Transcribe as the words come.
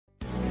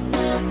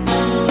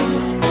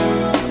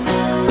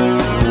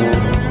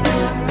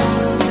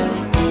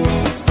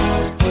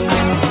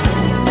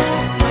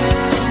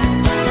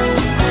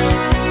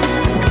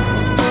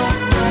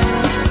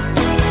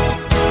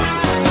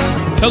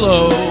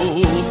Hello.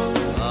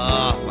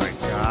 Oh my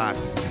gosh.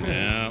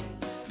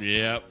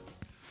 Yep.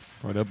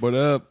 What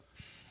up?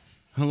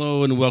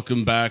 Hello and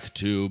welcome back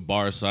to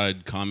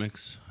Barside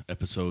Comics,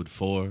 episode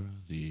 4,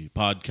 the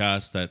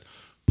podcast that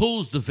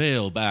pulls the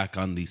veil back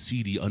on the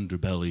seedy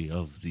underbelly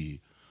of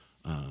the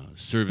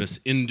service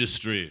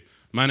industry.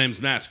 My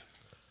name's Matt.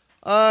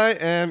 I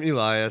am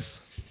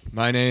Elias.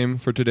 My name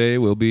for today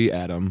will be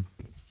Adam.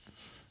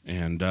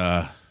 And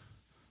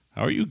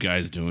how are you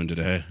guys doing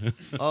today?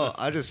 Oh,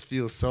 I just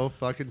feel so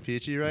fucking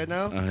peachy right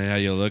now. Oh, yeah,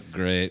 you look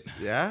great.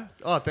 Yeah?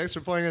 Oh, thanks for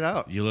pointing it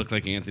out. You look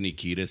like Anthony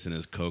Kiedis in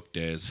his Coke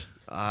days.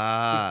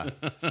 I'll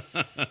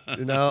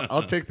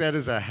take that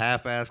as a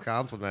half-ass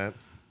compliment.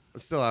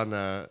 Still on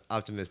the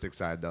optimistic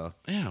side, though.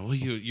 Yeah, well,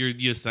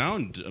 you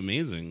sound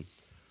amazing.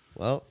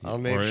 Well, I'll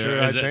make Or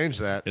sure I is it- change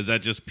that. Is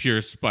that just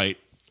pure spite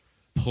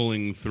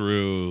pulling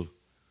through?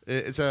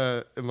 It's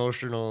a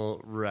emotional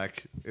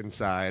wreck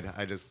inside.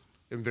 I just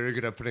am very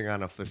good at putting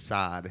on a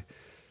facade.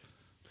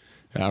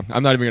 Yeah,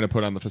 I'm not even gonna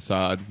put on the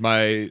facade.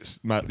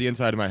 The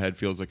inside of my head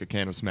feels like a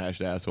can of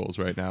smashed assholes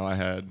right now. I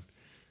had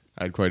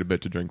quite a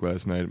bit to drink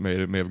last night.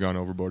 It may have gone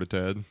overboard a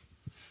tad.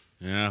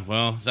 Yeah,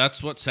 well,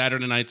 that's what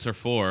Saturday nights are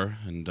for,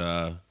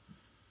 and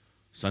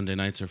Sunday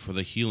nights are for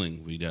the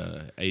healing. We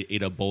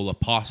ate a bowl of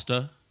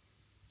pasta,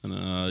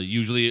 and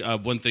usually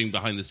one thing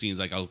behind the scenes,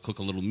 like I'll cook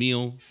a little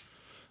meal.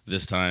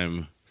 This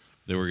time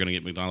they were gonna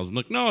get McDonald's. I'm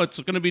like, no, it's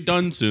gonna be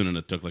done soon, and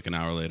it took like an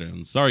hour later.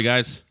 And sorry,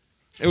 guys.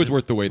 It was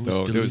worth the wait, It was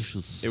though.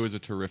 delicious. It was a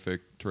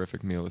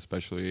terrific meal,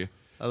 especially.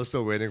 I was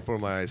still waiting for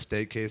my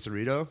steak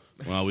quesarito.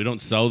 Well, we don't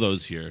sell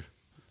those here.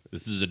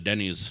 This is a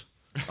Denny's.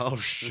 Oh,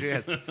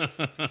 shit.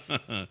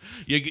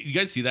 You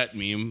guys see that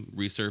meme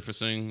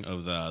resurfacing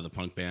of the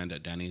punk band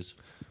at Denny's?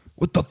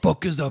 What the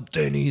fuck is up,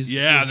 Denny's?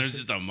 Yeah, there's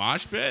just a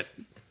mosh pit.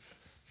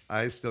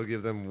 I still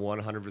give them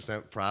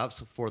 100% props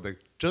for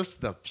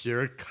just the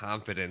pure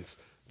confidence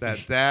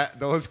that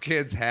those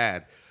kids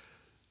had.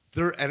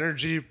 Their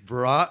energy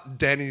brought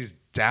Denny's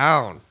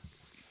down.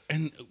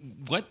 And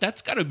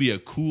that's got to be a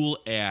cool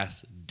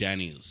ass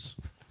Denny's.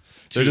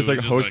 They're just like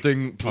Just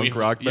hosting punk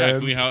rock Yeah, bands.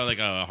 can we have like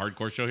a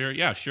hardcore show here?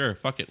 Yeah, sure.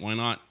 Fuck it. Why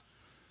not?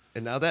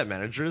 And now that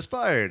manager is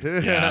fired.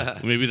 Yeah.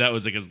 Maybe that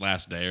was like his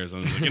last day or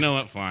something. Like, you know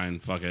what? Fine.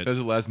 Fuck it. That's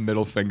the last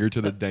middle finger to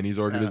the Denny's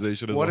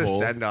organization as What a a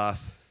whole.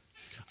 send-off.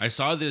 I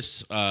saw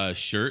this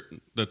shirt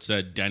that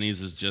said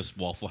Denny's is just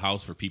Waffle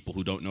House for people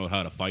who don't know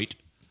how to fight.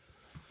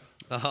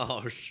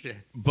 Oh, shit.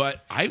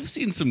 But I've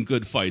seen some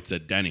good fights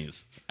at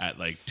Denny's at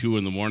like 2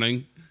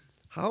 a.m.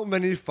 How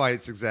many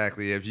fights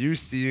exactly have you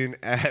seen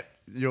at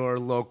your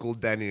local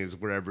Denny's,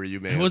 wherever you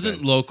may It have wasn't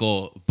been?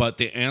 local, but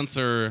the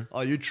answer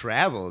Oh, you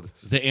traveled.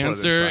 The for this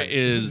answer fight.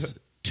 is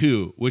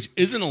 2, which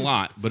isn't a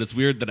lot, but it's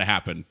weird that it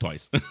happened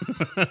twice.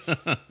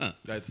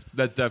 That's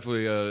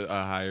definitely a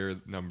higher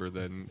number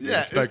than you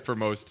Yeah, expect for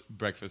most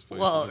breakfast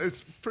places. Well,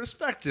 it's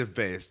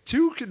perspective-based.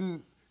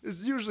 2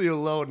 is usually a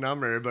low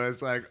number, but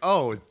it's like,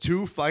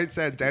 2 fights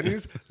at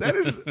Denny's? That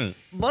is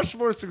much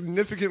more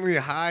significantly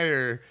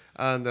higher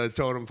on the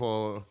totem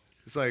pole.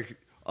 It's like,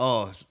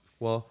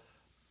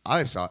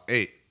 I saw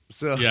 8.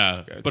 So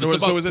Yeah, Okay. but so,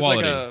 it's about was this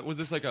quality.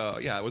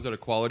 was it a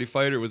quality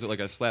fight, or was it like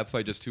a slap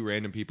fight, just 2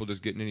 random people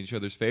just getting in each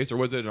other's face, or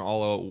was it an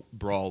all-out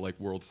brawl, like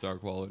World Star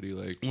quality,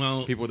 like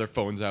Well, people with their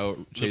phones out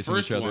chasing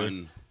each other?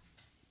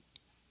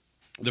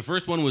 The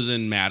first one was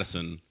in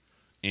Madison,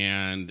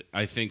 and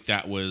I think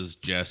that was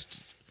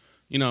just,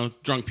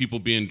 drunk people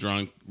being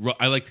drunk.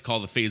 I like to call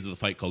the phase of the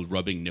fight called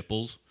rubbing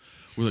nipples.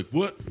 We're like,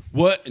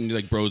 what? And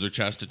like bros are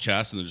chest to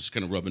chest, and they're just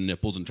kind of rubbing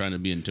nipples and trying to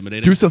be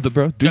intimidating. Do something,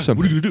 bro. Do something.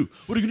 What are you gonna do?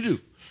 What are you gonna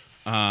do?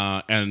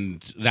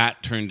 And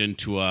that turned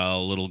into a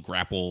little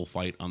grapple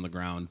fight on the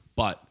ground.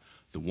 But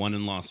the one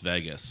in Las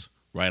Vegas,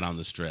 right on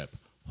the Strip,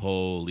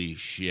 holy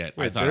shit!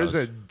 Wait, there's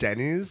a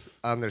Denny's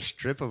on the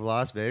Strip of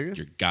Las Vegas?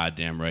 You're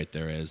goddamn right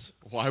there is.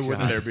 Why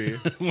wouldn't there be?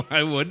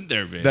 Why wouldn't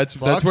there be? That's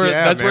Fuck where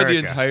yeah, the America.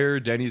 entire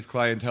Denny's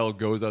clientele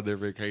goes on their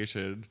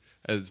vacation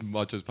as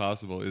much as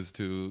possible, is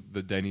to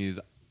the Denny's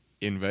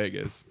in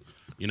Vegas.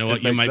 You know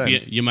what? It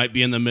makes sense. You might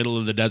be in the middle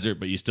of the desert,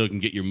 but you still can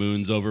get your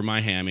moons over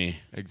my hammy.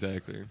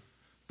 Exactly.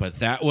 But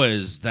that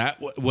was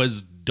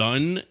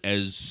done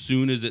as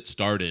soon as it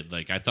started.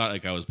 Like I thought,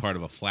 like I was part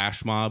of a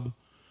flash mob.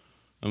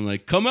 I'm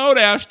like, come out,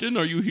 Ashton.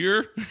 Are you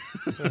here?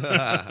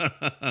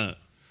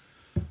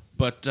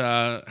 But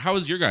how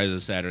was your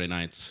guys' Saturday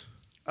nights?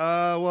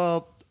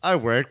 Well, I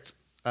worked.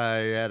 I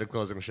had a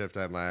closing shift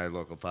at my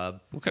local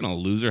pub. What kind of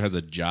loser has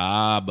a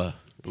job?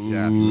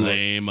 Yeah.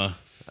 Lame.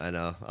 I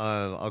know.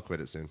 I'll quit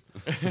it soon.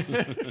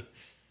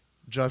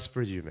 Just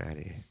for you,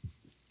 Maddie.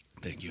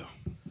 Thank you.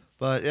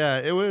 But yeah,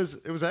 it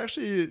was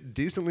actually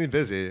decently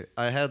busy.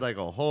 I had like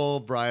a whole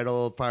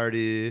bridal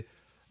party,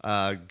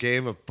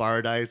 game of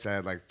bar dice. I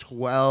had like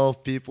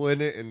 12 people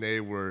in it, and they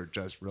were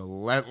just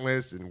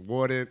relentless and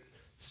wouldn't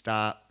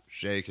stop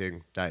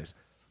shaking dice.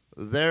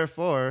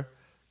 Therefore,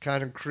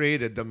 kind of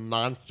created the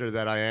monster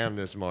that I am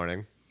this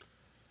morning,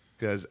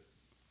 because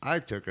I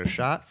took a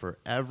shot for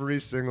every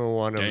single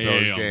one of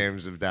those Damn.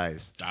 games of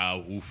dice.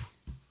 Oof.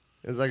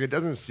 It's like it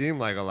doesn't seem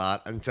like a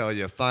lot until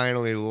you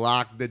finally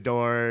lock the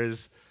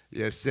doors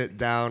You sit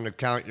down to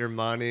count your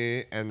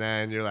money, and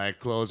then you're like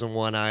closing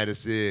one eye to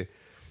see.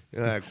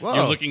 You're like, whoa.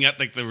 You're looking at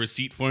like the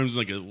receipt forms,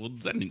 like, well,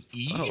 is that an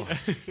E? Oh.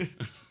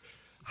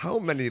 How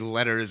many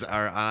letters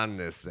are on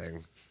this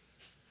thing?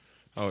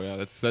 Oh yeah,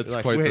 that's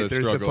Like, quite wait, the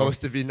there's struggle.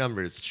 supposed to be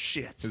numbers.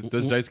 Shit.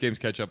 Does dice games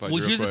catch up on you? Well,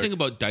 real here's the quick? thing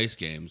about dice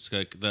games,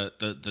 like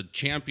the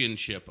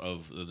championship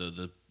of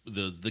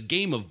the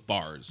game of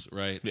bars,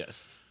 right?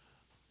 Yes.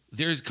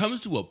 There's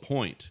comes to a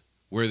point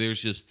where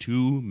there's just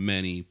too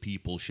many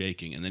people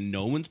shaking, and then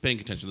no one's paying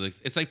attention. Like,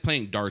 it's like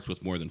playing darts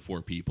with more than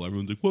 4 people.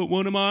 Everyone's like, "What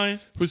one am I?"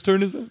 Whose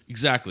turn is it?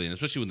 Exactly, and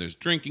especially when there's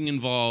drinking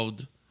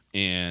involved,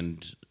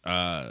 and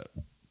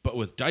but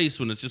with dice,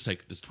 when it's just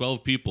like there's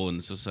 12 people, and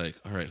it's just like,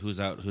 all right, who's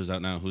out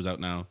now? Who's out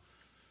now?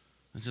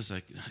 It's just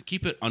like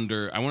keep it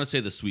under. I want to say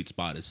the sweet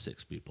spot is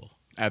 6 people.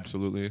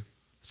 Absolutely.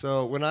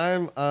 So when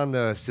I'm on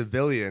the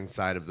civilian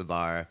side of the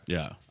bar,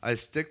 Yeah. I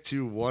stick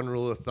to one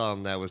rule of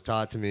thumb that was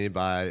taught to me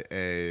by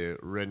a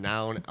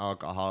renowned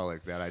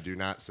alcoholic that I do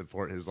not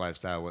support his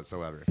lifestyle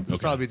whatsoever. It's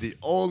probably the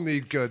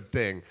only good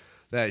thing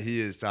that he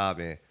has taught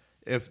me.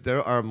 If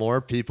there are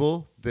more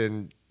people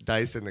than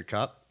dice in the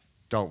cup,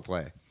 don't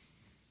play.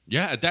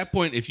 Yeah, at that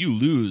point, if you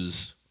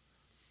lose,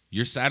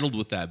 you're saddled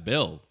with that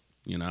bill.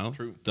 You know,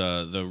 True.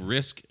 The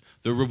risk,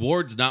 the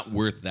reward's not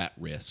worth that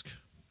risk.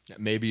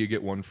 Maybe you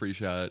get 1 free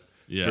shot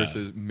Yeah.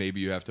 versus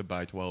maybe you have to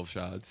buy 12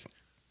 shots.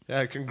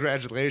 Yeah,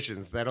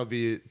 congratulations. That'll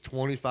be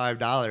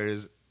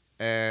 $25,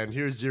 and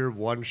here's your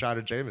 1 shot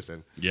of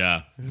Jameson.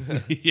 Yeah,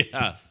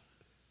 yeah.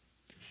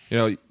 You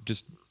know,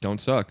 just don't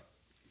suck.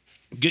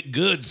 Get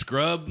good,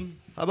 scrub.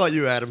 How about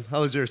you, Adam? How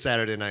was your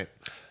Saturday night?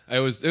 It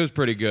was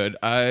pretty good.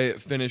 I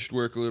finished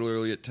work a little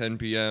early at 10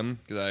 p.m.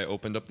 because I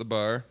opened up the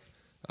bar.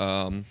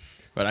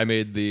 But I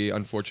made the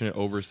unfortunate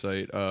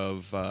oversight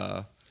of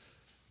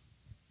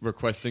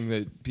requesting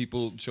that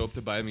people show up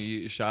to buy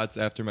me shots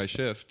after my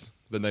shift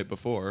the night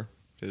before,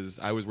 because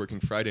I was working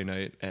Friday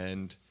night,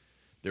 and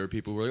there were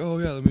people who were like, oh,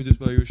 yeah, let me just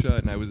buy you a shot.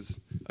 And I was,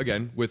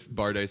 again, with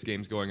bar dice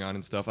games going on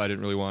and stuff, I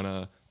didn't really want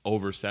to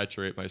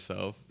oversaturate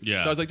myself.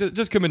 Yeah. So I was like,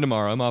 just come in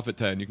tomorrow. I'm off at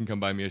 10. You can come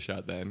buy me a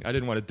shot then. I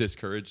didn't want to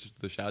discourage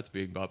the shots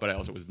being bought, but I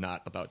also was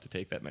not about to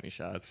take that many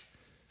shots.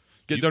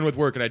 Get done with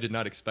work, and I did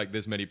not expect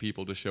this many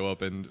people to show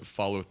up and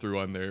follow through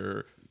on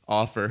their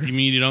offer. You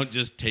mean you don't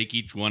just take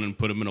each one and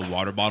put them in a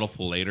water bottle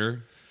for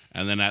later,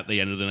 and then at the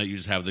end of the night you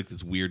just have like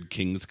this weird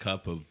king's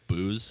cup of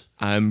booze?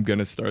 I'm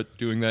gonna start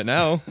doing that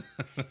now.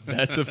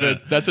 That's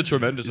a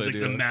tremendous He's like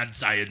idea. the mad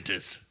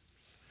scientist.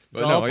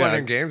 It's But all no, fun yeah.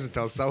 and games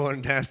until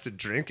someone has to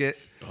drink it.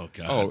 Oh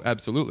god. Oh,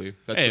 absolutely.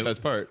 That's Hey, the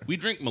best part. We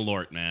drink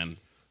Malort, man.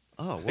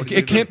 Oh, what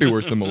It can't be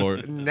worse than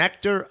Malort.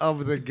 Nectar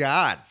of the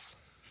gods.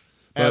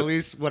 But- At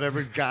least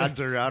whatever gods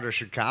are out of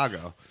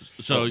Chicago.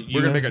 So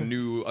We're gonna make a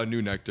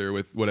new nectar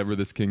with whatever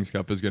this King's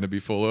Cup is gonna be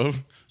full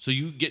of. So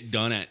you get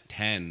done at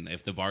 10.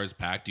 If the bar is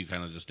packed, do you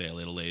kind of just stay a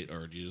little late,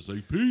 or do you just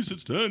like, peace,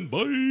 it's 10,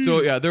 bye?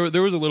 So yeah, there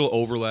was a little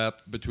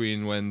overlap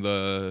between when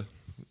the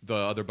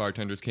other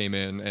bartenders came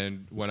in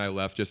and when I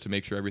left, just to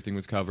make sure everything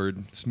was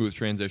covered, smooth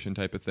transition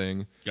type of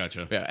thing.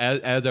 Gotcha. Yeah,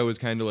 as I was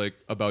kind of like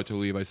about to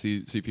leave, I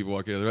see people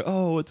walking in. They're like,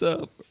 "Oh, what's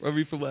up?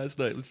 Ready for last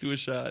night? Let's do a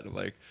shot." I'm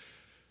like,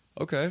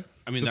 "Okay."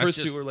 I mean, the that's first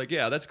just- two were like,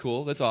 "Yeah, that's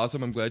cool. That's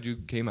awesome. I'm glad you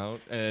came out."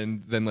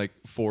 And then like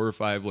 4 or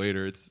 5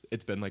 later,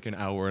 it's been like an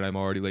hour, and I'm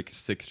already like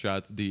 6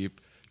 shots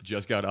deep.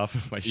 Just got off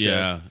of my shift.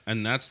 Yeah,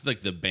 and that's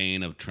like the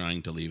bane of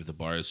trying to leave the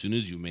bar. As soon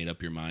as you made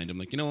up your mind, I'm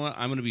like, you know what?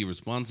 I'm going to be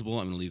responsible.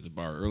 I'm going to leave the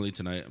bar early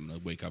tonight. I'm going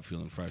to wake up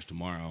feeling fresh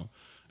tomorrow.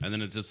 And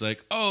then it's just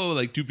like, oh,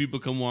 like 2 people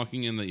come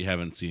walking in that you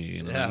haven't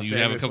seen. Yeah, And you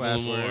have a famous couple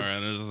last more. words.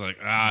 And it's just like,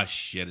 ah,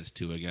 shit, it's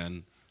 2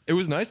 again. It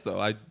was nice though.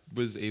 I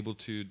was able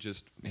to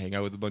just hang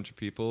out with a bunch of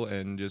people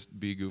and just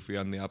be goofy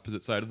on the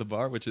opposite side of the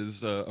bar, which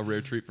is a rare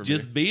treat for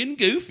Just me. being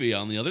goofy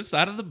on the other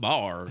side of the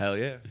bar. Hell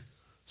yeah.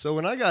 So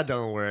when I got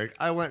done with work,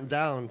 I went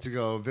down to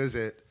go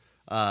visit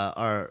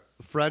our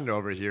friend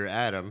over here,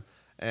 Adam.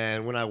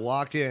 And when I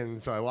walk in,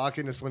 so I walk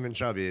into Slim and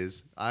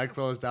Chubby's, I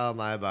close down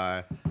my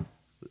bar.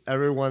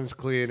 Everyone's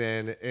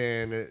cleaning,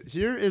 and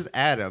here is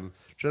Adam,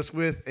 just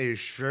with a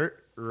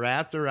shirt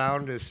wrapped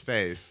around his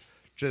face,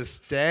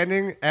 just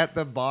standing at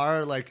the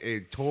bar like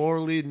a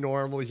totally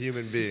normal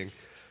human being,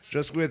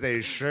 just with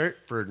a shirt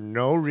for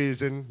no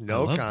reason,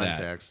 no I love that.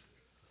 context.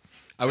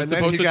 I was And then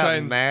supposed he to got try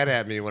and mad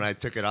at me when I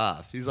took it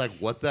off. He's like,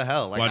 "What the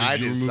hell? Like I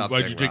did something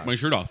why'd you take wrong." my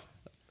shirt off?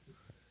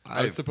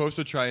 I was supposed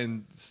to try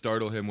and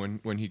startle him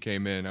when he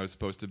came in. I was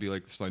supposed to be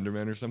like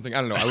Slenderman or something.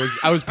 I don't know.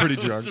 I was pretty I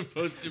was drunk.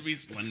 supposed to be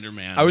Slender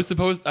Man. I was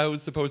supposed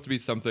to be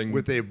something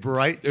with a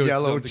bright It was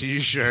yellow something-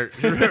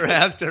 T-shirt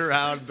wrapped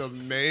around the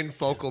main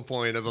focal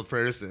point of a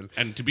person.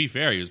 And to be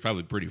fair, he was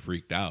probably pretty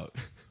freaked out.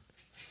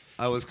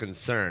 I was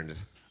concerned.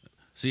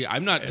 See,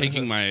 I'm not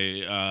taking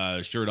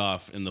my shirt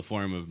off in the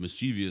form of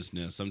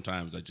mischievousness.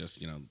 Sometimes I just,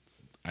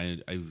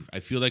 I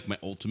feel like my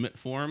ultimate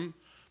form,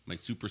 my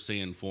Super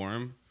Saiyan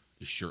form,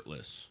 is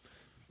shirtless.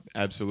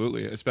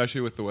 Absolutely,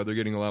 especially with the weather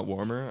getting a lot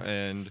warmer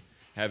and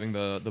having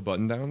the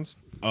button downs.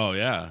 Oh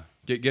yeah,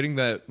 Getting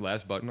that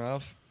last button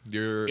off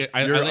You're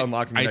I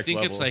unlocking the I next think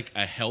level. it's like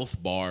a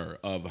health bar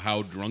of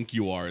how drunk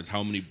you are is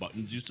how many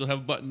buttons you still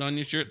have buttoned on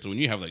your shirt. So when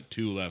you have like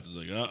 2 left, it's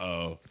like,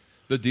 uh-oh.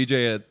 the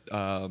DJ at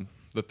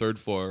the 3rd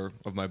floor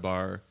of my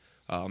bar.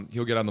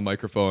 He'll get on the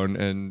microphone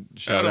and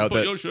shout out put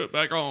that. your shirt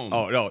back on.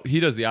 Oh no,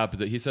 he does the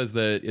opposite. He says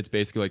that it's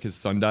basically like his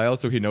sundial,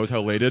 so he knows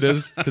how late it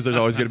is because there's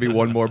always going to be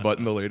one more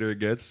button the later it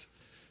gets.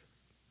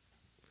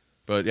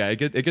 But yeah, it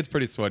gets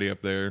pretty sweaty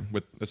up there,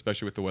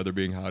 especially with the weather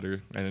being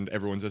hotter, and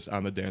everyone's just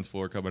on the dance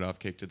floor coming off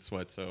caked in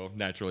sweat. So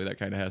naturally, that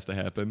kind of has to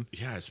happen.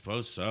 Yeah, I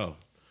suppose so.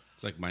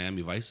 It's like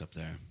Miami Vice up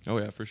there. Oh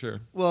yeah, for sure.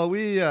 Well,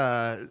 we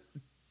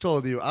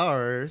told you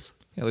ours.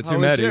 Yeah, let's How hear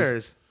was Maddie's.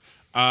 yours?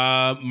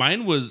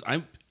 Mine was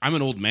I'm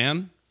an old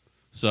man,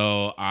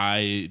 so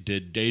I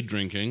did day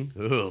drinking.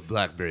 Oh,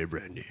 blackberry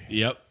brandy.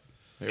 Yep.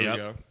 There we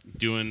go.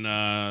 Doing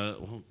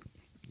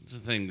what's the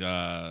thing?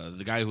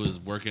 The guy who was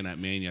working at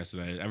Maine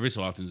yesterday. Every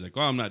so often he's like,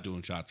 "Oh, I'm not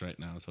doing shots right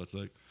now." So it's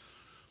like,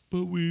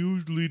 but we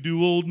usually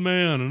do old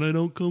man, and I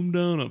don't come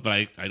down.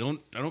 But I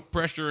don't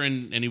pressure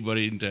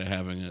anybody into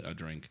having a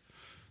drink.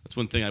 That's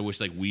one thing I wish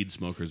like weed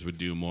smokers would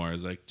do more.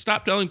 Is like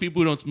stop telling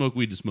people who don't smoke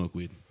weed to smoke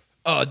weed.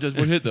 Oh, just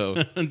one hit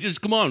though. And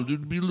just come on,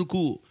 dude, be a little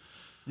cool.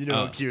 You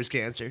know, it cures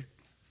cancer.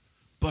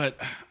 But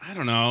I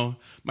don't know.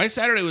 My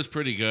Saturday was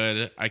pretty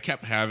good. I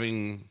kept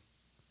having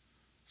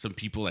some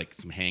people like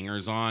some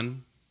hangers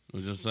on. It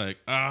was just like,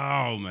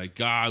 oh my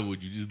God,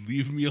 would you just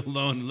leave me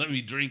alone and let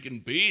me drink in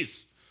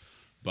peace?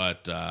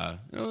 But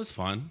it was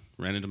fun.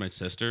 Ran into my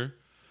sister.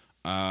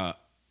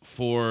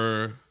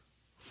 For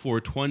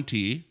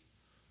 420,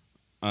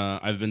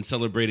 I've been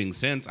celebrating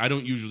since. I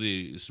don't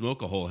usually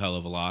smoke a whole hell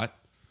of a lot.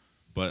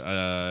 But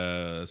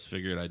I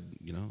figured I'd,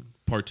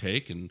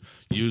 partake and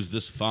use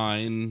this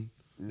fine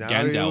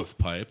Gandalf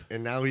pipe.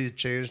 And now he's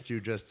changed to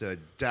just a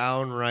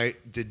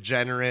downright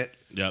degenerate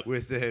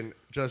within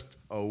just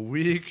a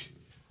week.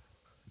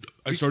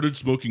 I started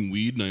smoking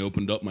weed and I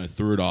opened up my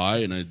third eye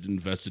and I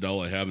invested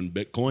all I have in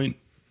Bitcoin.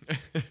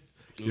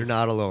 You're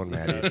not alone,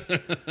 Maddie.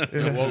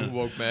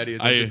 woke Maddie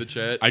into the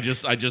chat.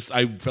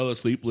 I fell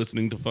asleep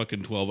listening to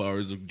fucking 12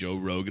 hours of Joe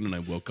Rogan and I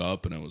woke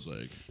up and I was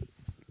like,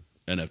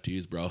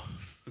 NFTs, bro.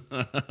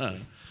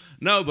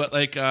 No, but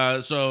like,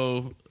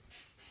 so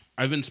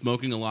I've been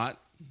smoking a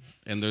lot,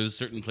 and there's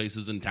certain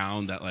places in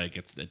town that like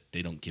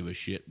they don't give a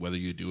shit whether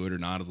you do it or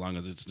not, as long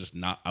as it's just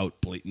not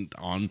out blatant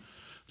on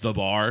the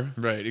bar.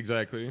 Right,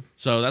 exactly.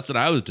 So that's what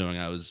I was doing.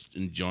 I was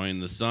enjoying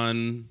the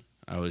sun.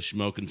 I was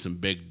smoking some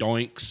big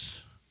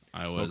doinks.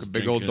 I was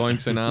big old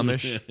doinks in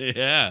Amish.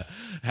 Yeah,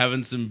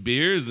 having some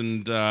beers,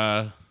 and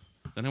then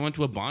I went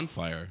to a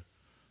bonfire,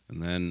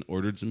 and then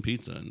ordered some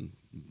pizza and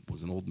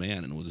was an old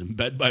man and was in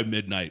bed by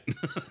midnight.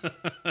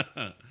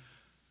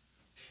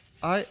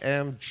 I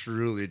am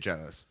truly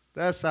jealous.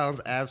 That sounds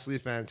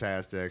absolutely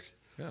fantastic.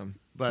 Yeah.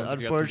 But Sounds like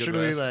you got some good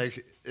unfortunately, rest.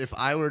 like, if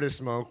I were to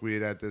smoke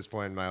weed at this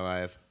point in my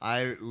life,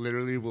 I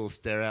literally will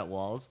stare at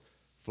walls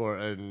for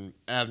an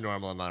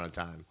abnormal amount of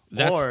time.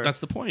 That's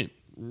the point.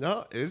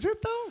 No, is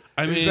it though?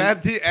 I mean, is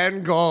that the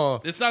end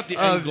goal? It's not the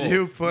end goal.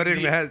 You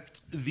putting that.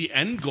 The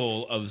end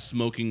goal of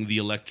smoking the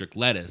electric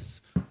lettuce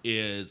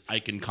is I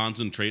can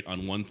concentrate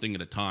on one thing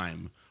at a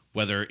time.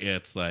 Whether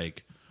it's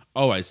like,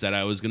 oh, I said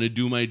I was going to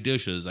do my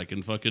dishes. I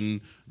can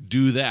fucking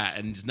do that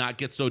and just not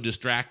get so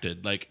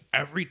distracted. Like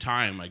every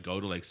time I go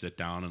to like sit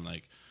down and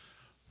like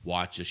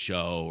watch a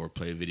show or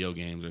play video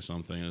games or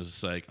something, it's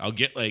just like I'll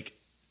get like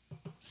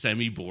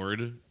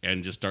semi-bored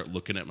and just start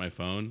looking at my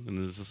phone. And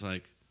it's just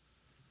like,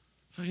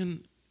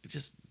 fucking, it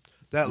just...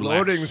 That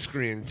loading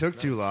screen took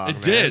too long. It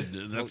man.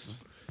 did.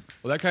 That's...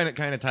 Well, that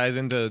kind of ties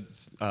into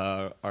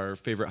our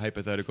favorite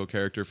hypothetical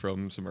character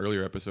from some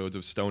earlier episodes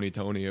of Stony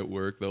Tony at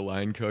work, the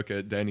line cook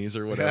at Denny's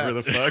or whatever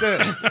the fuck.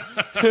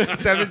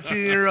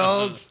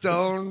 17-year-old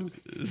stone,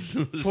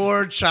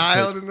 poor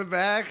child in the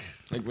back.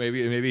 Like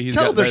maybe he's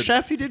Tell got the that,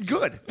 chef he did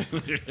good.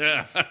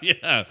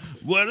 yeah.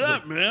 What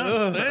up,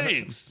 man?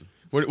 Thanks.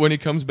 when he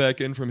comes back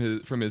in from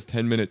his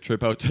 10-minute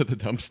trip out to the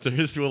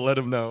dumpsters, we'll let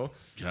him know.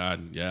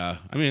 God, yeah.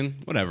 I mean,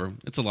 whatever.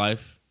 It's a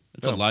life.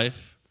 It's a Yeah.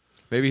 life.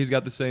 Maybe he's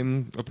got the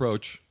same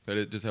approach that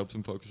it just helps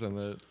him focus on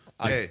that.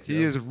 Hey,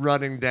 he is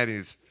running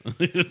Denny's.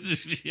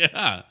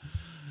 Yeah.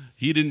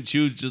 He didn't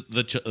choose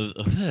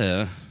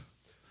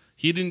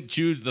he didn't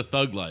choose the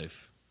thug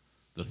life.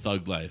 The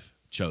thug life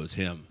chose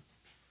him.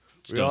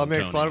 We all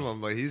make Tony. fun of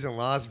him, but he's in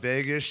Las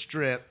Vegas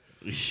Strip,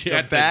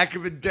 Yeah, the back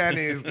of a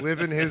Denny's,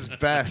 living his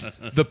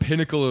best. The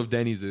pinnacle of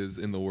Denny's is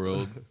in the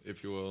world,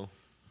 if you will.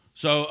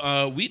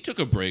 So we took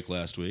a break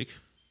last week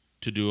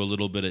to do a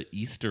little bit of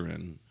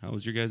Easterin'. How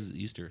was your guys'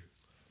 Easter?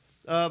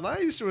 My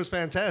Easter was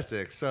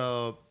fantastic.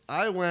 So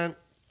I went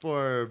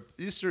for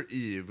Easter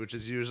Eve, which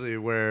is usually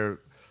where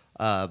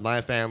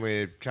my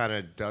family kind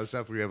of does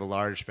stuff. We have a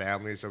large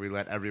family, so we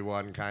let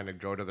everyone kind of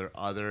go to their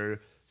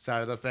other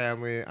side of the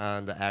family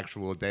on the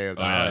actual day of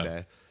the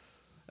holiday.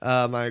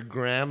 My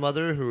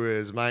grandmother, who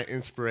is my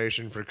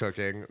inspiration for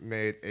cooking,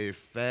 made a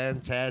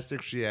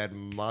fantastic. She had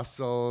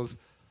mussels,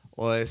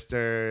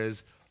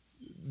 oysters,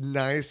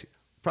 nice,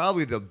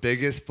 probably the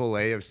biggest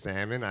fillet of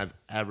salmon I've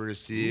ever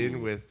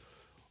seen with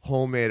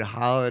homemade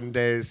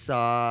hollandaise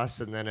sauce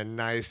and then a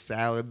nice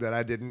salad that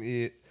I didn't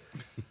eat.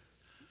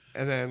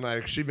 And then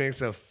like she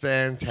makes a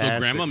fantastic. So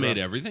grandma made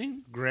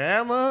everything?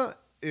 Grandma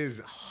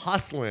is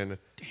hustling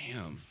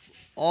Damn.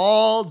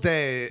 all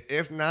day,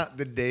 if not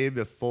the day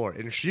before,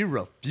 and she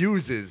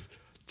refuses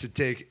to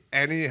take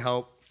any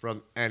help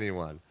from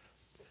anyone.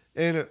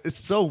 And it's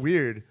so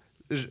weird.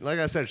 Like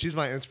I said, she's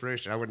my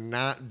inspiration. I would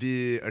not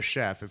be a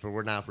chef if it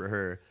were not for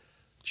her.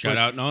 Shout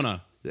out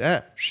Nona.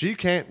 Yeah, she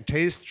can't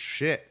taste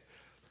shit.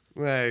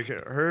 Like,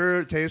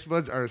 her taste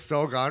buds are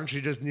so gone, she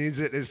just needs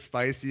it as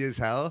spicy as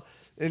hell.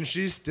 And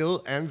she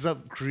still ends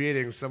up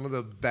creating some of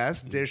the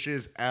best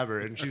dishes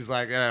ever. And she's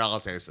like, it all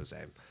tastes the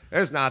same.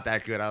 It's not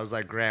that good. I was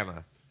like,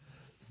 Grandma,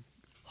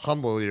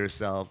 humble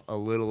yourself a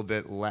little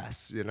bit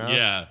less, you know?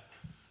 Yeah.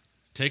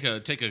 Take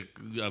a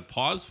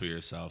pause for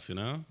yourself, you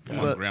know? Come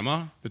on,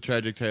 Grandma. The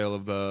tragic tale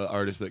of the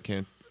artist that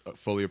can't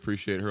fully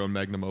appreciate her own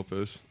magnum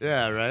opus.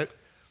 Yeah, right?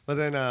 But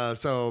then,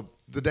 so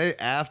the day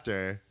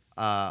after,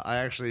 I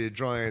actually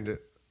joined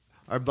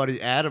our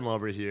buddy Adam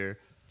over here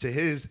to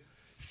his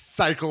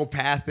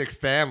psychopathic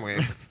family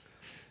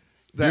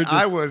that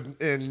I was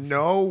in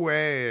no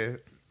way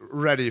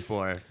ready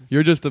for.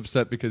 You're just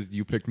upset because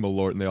you picked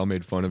Malort and they all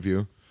made fun of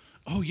you.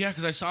 Oh, yeah,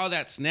 because I saw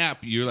that snap.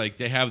 You're like,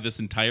 they have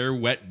this entire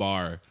wet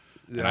bar,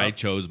 and I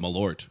chose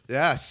Malort.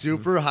 Yeah,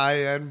 super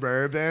high-end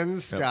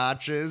bourbons,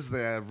 scotches,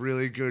 they have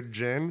really good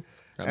gin.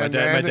 My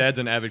dad's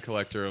an avid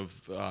collector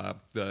of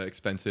the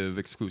expensive,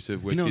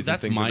 exclusive whiskeys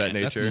and things of that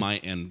nature. That's my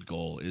end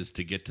goal, is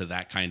to get to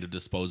that kind of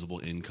disposable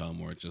income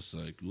where it's just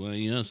like, well,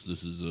 yes,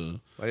 this is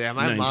a my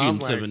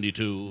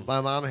 1972.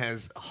 My mom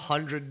has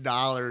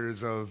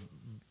hundreds of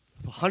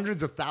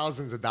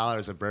thousands of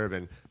dollars of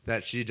bourbon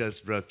that she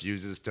just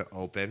refuses to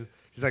open.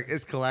 She's like,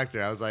 it's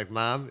collector. I was like,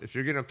 Mom, if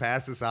you're going to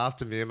pass this off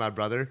to me and my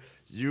brother,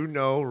 you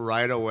know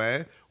right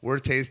away we're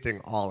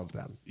tasting all of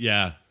them.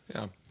 Yeah.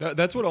 Yeah,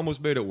 that's what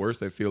almost made it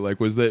worse, I feel like,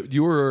 was that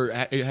you were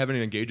having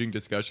an engaging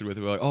discussion with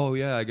her, like, oh,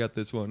 yeah, I got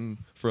this one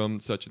from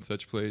such and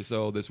such place.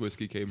 Oh, this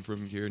whiskey came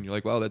from here. And you're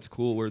like, wow, that's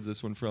cool. Where's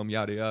this one from?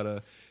 Yada,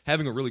 yada.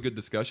 Having a really good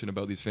discussion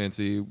about these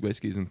fancy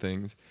whiskeys and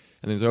things.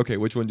 And then he's like, okay,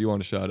 which one do you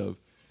want a shot of?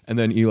 And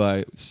then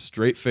Eli,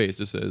 straight face,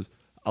 just says,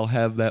 I'll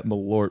have that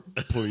Malort,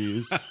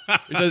 please.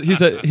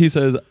 he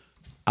says,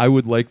 I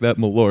would like that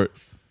Malort.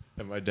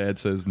 And my dad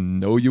says,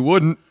 no, you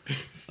wouldn't.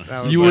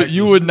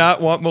 You would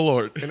not want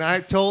Malort. And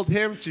I told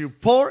him to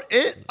pour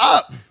it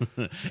up.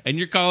 And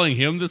you're calling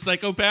him the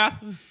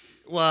psychopath?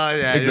 Well,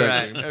 yeah,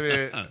 exactly.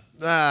 You're right.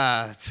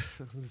 I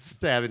mean,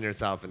 stabbing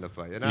yourself in the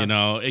foot, you know? You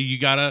know, you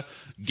gotta,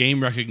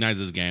 game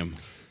recognizes game.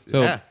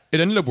 So Yeah. it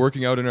ended up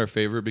working out in our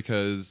favor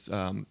because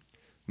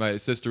my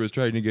sister was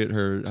trying to get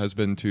her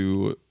husband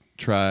to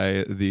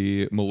try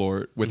the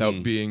Malort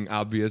without being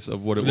obvious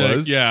of what it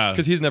was. Yeah.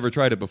 Because he's never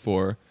tried it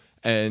before.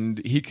 And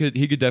he could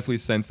definitely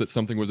sense that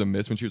something was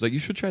amiss when she was like, you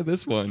should try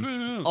this one.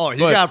 Oh, he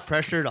got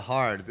pressured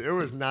hard. There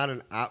was not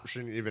an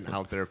option even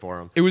out there for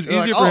him. It was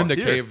easier for him to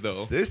cave,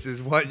 though. This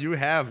is what you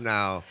have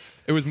now.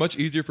 It was much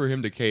easier for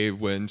him to cave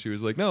when she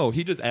was like, no,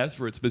 he just asked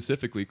for it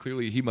specifically.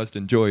 Clearly, he must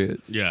enjoy it.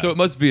 Yeah. So it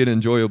must be an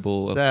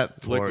enjoyable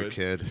That poor liquid.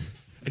 kid.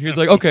 And he was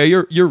like, okay,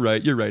 you're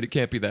right. It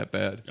can't be that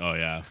bad. Oh,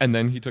 yeah. And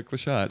then he took the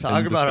shot. Talk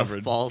and about discovered.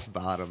 a false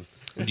bottom.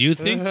 Do you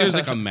think there's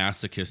like a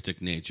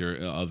masochistic nature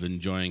of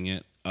enjoying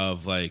it?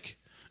 Of like,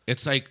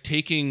 it's like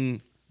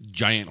taking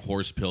giant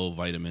horse pill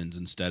vitamins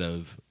instead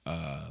of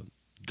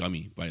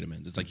gummy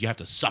vitamins. It's like you have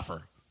to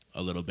suffer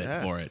a little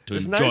bit for it to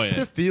enjoy it. It's nice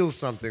to feel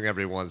something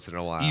every once in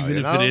a while. Even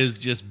if know? it is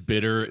just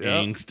bitter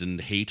angst and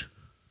hate.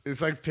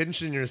 It's like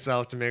pinching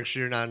yourself to make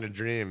sure you're not in a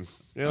dream.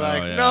 You're Oh,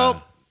 like, yeah.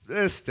 nope,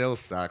 this still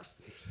sucks.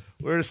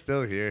 We're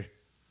still here.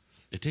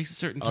 It takes a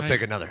certain type. I'll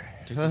take another.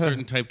 It takes a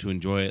certain type to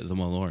enjoy the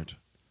Malort.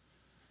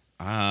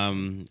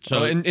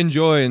 So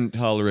enjoy and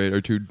tolerate are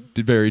two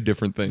very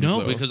different things. no,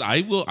 though. because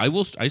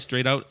I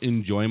straight out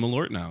enjoy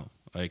Malort now.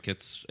 Like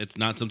it's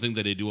not something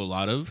that I do a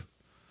lot of,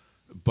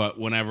 but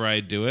whenever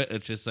I do it,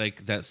 it's just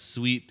like that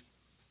sweet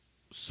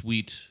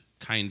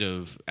kind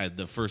of at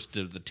the first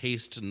of the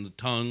taste and the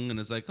tongue, and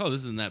it's like, oh,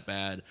 this isn't that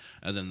bad,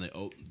 and then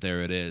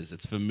there it is.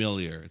 It's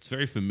familiar. It's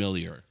very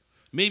familiar.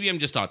 Maybe I'm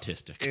just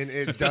autistic. And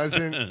it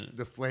doesn't,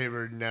 the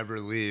flavor never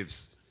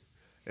leaves.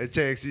 It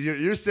takes,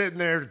 you're sitting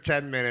there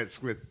 10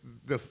 minutes with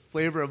the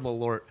flavor of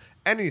Malort.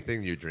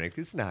 Anything you drink,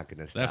 it's not going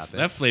to stop it.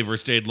 That flavor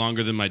stayed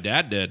longer than my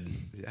dad did.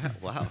 Yeah,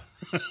 wow.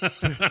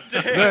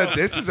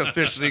 This is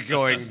officially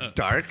going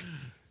dark.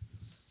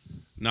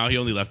 No, he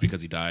only left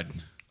because he died.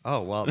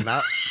 Oh, well,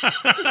 not.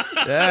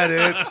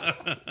 Yeah,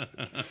 dude.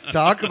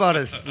 Talk about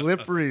a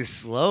slippery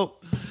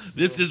slope.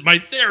 This is my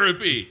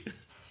therapy.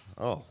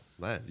 Oh,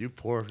 man, you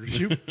poor.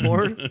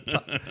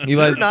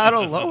 You're not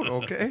alone,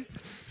 okay?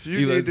 If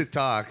you need to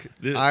talk,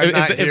 I'm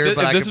not here,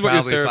 but I can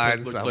probably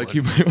find someone. Like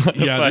you might want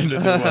to find a new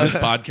one. This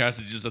podcast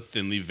is just a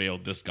thinly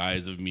veiled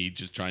disguise of me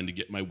just trying to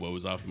get my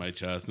woes off my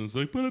chest. And it's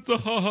like, but it's a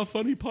ha-ha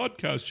funny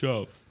podcast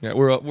show. Yeah,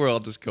 we're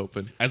all just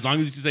coping. As long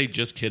as you say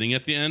just kidding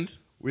at the end.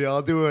 We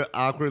all do an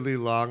awkwardly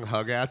long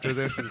hug after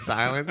this in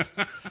silence.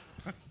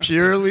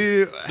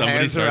 Purely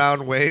hands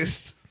around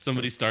waist.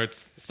 Somebody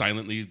starts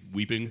silently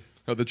weeping.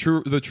 No, the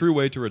true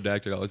way to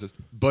redact it all is just,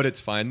 but it's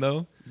fine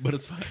though. But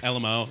it's fine.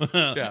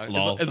 LMAO. Yeah,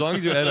 Lol. as long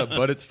as you add up,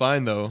 but it's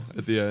fine though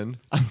at the end.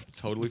 I'm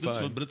totally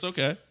fine. But it's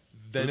okay.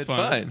 Then it's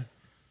fine.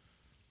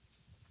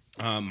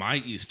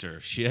 My Easter,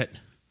 shit.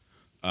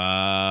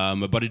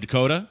 My buddy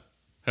Dakota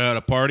had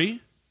a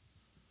party.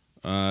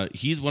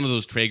 He's one of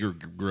those Traeger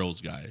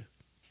grills guy.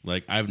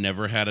 Like, I've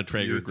never had a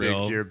Traeger grill.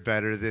 Think you're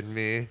better than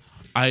me?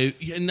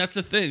 And that's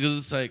the thing, because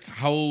it's like,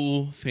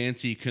 how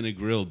fancy can a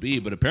grill be?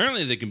 But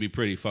apparently they can be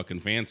pretty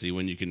fucking fancy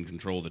when you can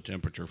control the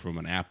temperature from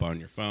an app on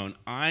your phone.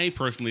 I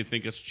personally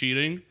think it's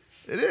cheating.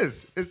 It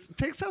is. It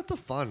takes out the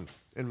fun,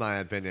 in my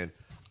opinion.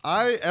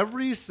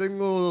 Every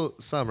single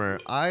summer,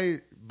 I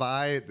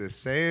buy the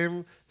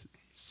same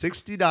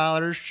 $60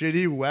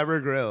 shitty Weber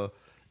grill,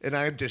 and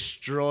I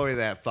destroy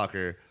that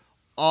fucker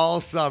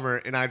all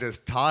summer, and I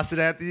just toss it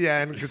at the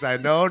end because I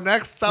know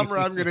next summer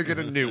I'm going to get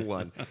a new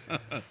one.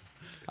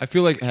 I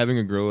feel like having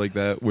a grill like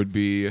that would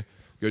be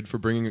good for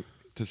bringing it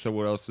to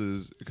someone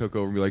else's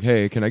cookover and be like,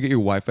 hey, can I get your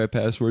Wi-Fi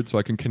password so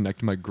I can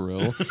connect my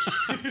grill?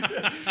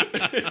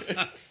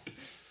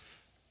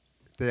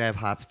 They have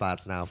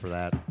hotspots now for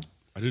that.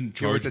 I didn't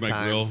charge my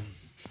grill.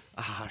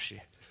 Ah,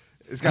 shit.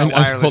 It's got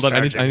wireless Hold on,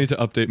 charging. I need to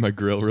update my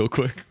grill real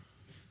quick.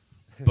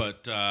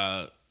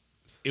 But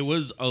it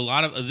was a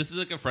lot of... this is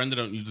like a friend that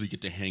I don't usually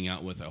get to hang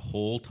out with a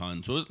whole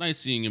ton. So it was nice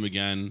seeing him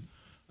again.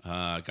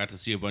 Got to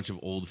see a bunch of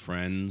old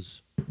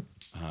friends.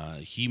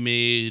 He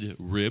made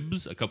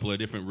ribs, a couple of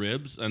different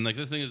ribs. And like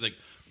the thing is, like,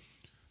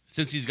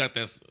 since he's got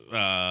this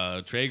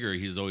Traeger,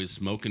 he's always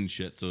smoking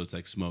shit. So it's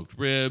like smoked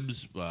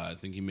ribs. I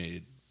think he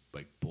made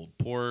like pulled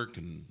pork,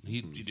 and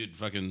he did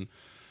fucking...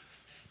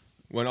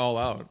 Went all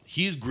out.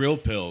 He's grill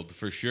pilled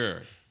for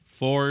sure.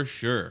 For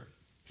sure.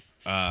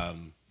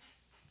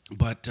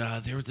 But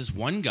there was this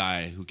one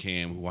guy who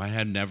came who I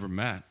had never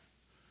met.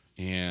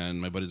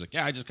 And my buddy's like,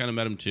 yeah, I just kind of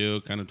met him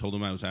too. Kind of told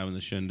him I was having the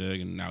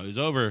shindig, and now he's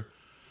over.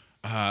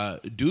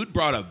 Dude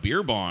brought a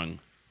beer bong,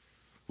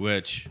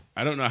 which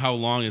I don't know how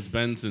long it's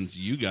been since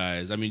you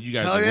guys. I mean, you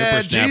guys are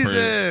whippersnappers.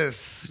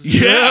 Jesus.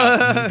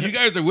 Yeah. You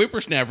guys are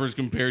whippersnappers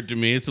compared to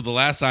me. So the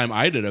last time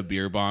I did a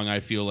beer bong, I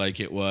feel like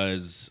it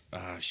was,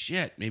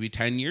 maybe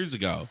 10 years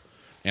ago.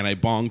 And I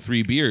bonged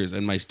 3 beers,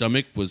 and my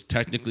stomach was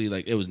technically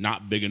like, it was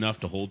not big enough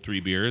to hold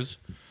 3 beers.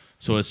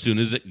 So as soon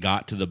as it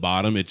got to the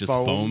bottom, it just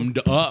foamed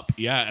up.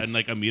 Yeah, and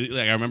like immediately,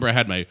 like I remember I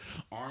had my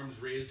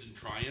arms raised in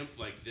triumph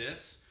like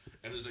this,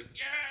 and it was like,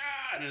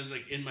 yeah, and it was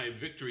like in my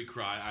victory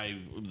cry,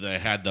 I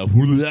had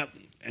the,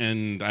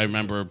 and I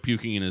remember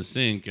puking in his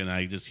sink, and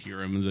I just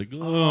hear him like,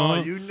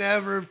 oh, you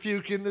never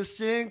puke in the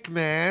sink,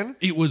 man.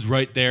 It was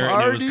right there,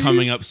 and it was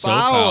coming up so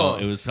foul.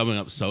 It was coming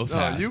up so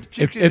fast. You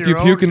puke if you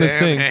puke in the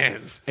sink,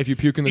 hands. If you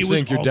puke in the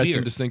sink, you're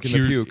destined to sink in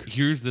the puke.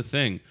 Here's the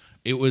thing: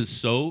 it was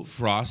so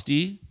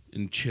frosty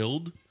and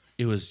chilled.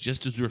 It was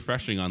just as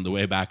refreshing on the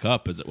way back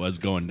up as it was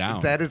going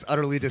down. That is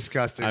utterly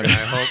disgusting. And I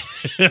hope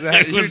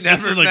that you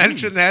never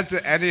mention that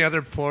to any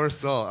other poor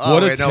soul. Oh,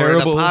 what wait, a no,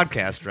 terrible, we're in a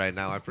podcast right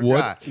now. I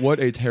forgot. What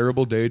a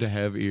terrible day to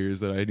have ears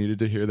that I needed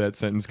to hear that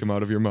sentence come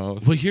out of your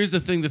mouth. Well, here's the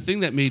thing. The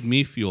thing that made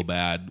me feel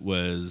bad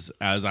was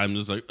as I'm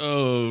just like,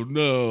 oh,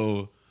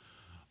 no.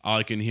 All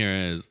I can hear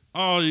is,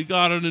 oh, you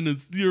got it in a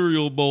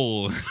cereal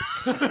bowl.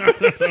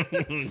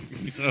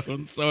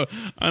 So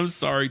I'm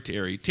sorry,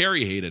 Terry.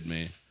 Terry hated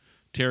me.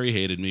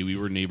 We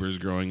were neighbors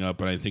growing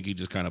up, and I think he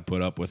just kind of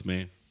put up with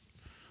me.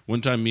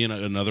 One time, me and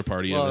another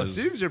party... Well, it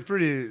seems you're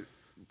pretty,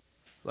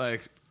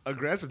 like,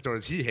 aggressive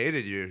towards he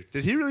hated you.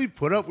 Did he really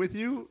put up with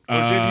you? Or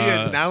did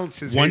he announce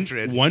his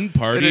hatred one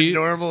party, in a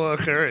normal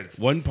occurrence?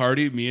 One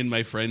party, me and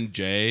my friend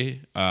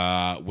Jay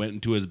went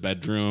into his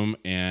bedroom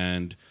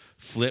and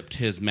flipped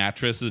his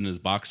mattress in his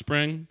box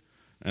spring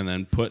and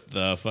then put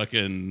the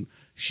fucking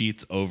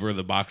sheets over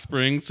the box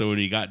spring. So when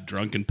he got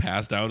drunk and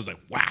passed out, it was like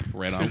whap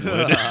right on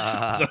wood.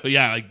 So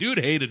yeah, like dude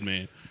hated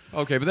me.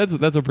 Okay, but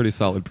that's a pretty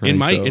solid prank.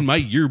 In my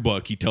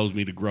yearbook, he tells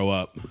me to grow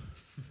up.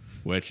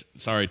 Which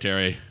sorry,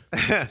 Terry.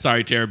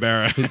 Sorry, Terry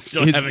Barra.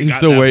 Still haven't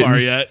got that far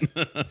yet.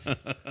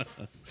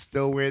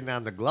 Still waiting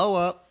on the glow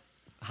up.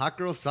 Hot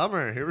girl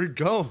summer. Here we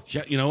go.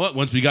 Yeah, you know what?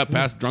 Once we got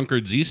past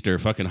Drunkard's Easter,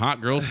 fucking hot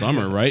girl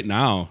summer right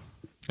now.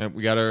 Yep,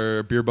 we got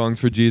our beer bongs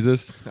for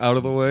Jesus out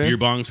of the way. Beer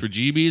bongs for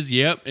GBs,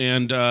 yep.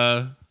 And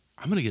I'm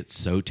going to get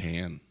so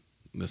tan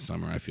this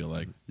summer, I feel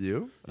like.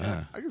 You?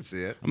 Yeah. I can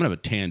see it. I'm going to have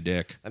a tan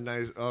dick. A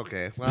nice,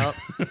 okay. Well,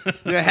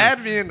 you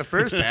had me in the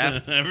first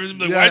half.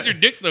 Why's your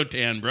dick so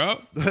tan,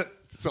 bro?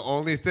 It's the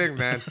only thing,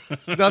 man.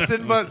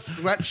 Nothing but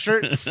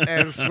sweatshirts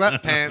and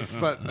sweatpants,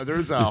 but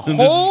there's a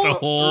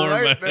hole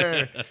right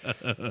there.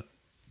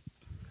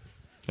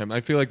 I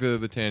feel like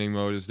the tanning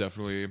mode is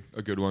definitely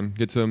a good one.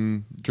 Get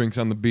some drinks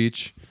on the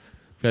beach.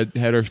 Had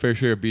our fair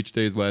share of beach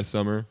days last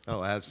summer.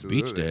 Oh,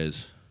 absolutely. Beach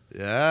days.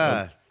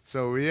 Yeah.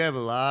 So we have a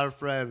lot of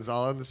friends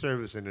all in the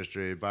service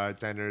industry,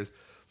 bartenders.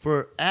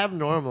 For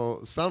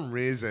abnormal, some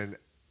reason,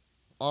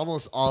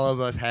 almost all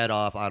of us head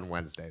off on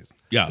Wednesdays.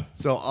 Yeah.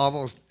 So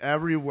almost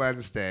every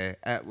Wednesday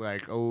at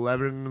like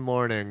 11 in the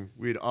morning,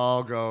 we'd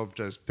all go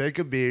just pick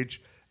a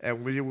beach,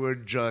 and we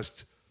would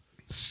just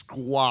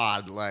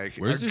squad, like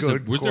Where's a there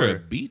good where's there a core.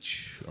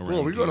 beach around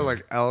Well, we go to here?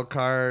 like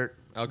Elkhart,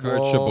 Elkhart,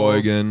 Wolf,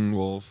 Sheboygan,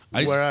 Wolf.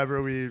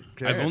 wherever we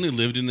can. I've only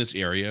lived in this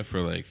area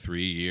for like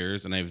 3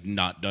 years, and I've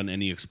not done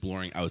any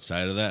exploring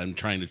outside of that. I'm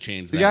trying to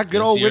change that. You got good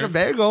this old year.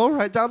 Winnebago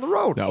right down the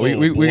road. No, Oh, we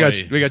got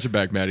boy. we got your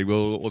back, Maddie.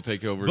 We'll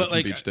take you over to But some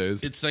like, beach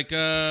days. it's like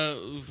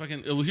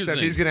fucking. Well, here's Except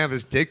the he's thing. gonna have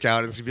his dick out,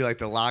 and it's gonna be like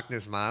the Loch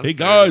Ness monster. Hey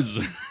guys,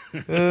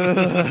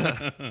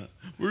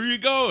 where are you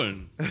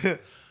going?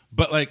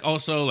 But like,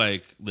 also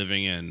like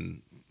living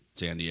in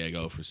San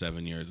Diego for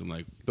 7 years, I'm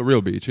like, The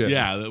real beach, yeah.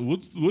 yeah,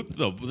 what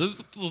the?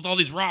 There's all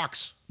these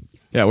rocks.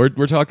 Yeah, we're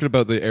talking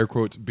about the air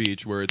quotes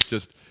beach where it's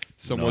just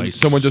someone Nice.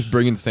 just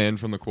bringing sand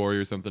from the quarry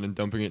or something and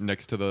dumping it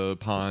next to the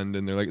pond,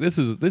 and they're like, this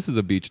is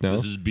a beach now.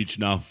 This is beach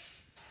now.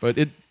 But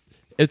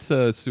it's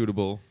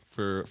suitable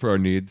for our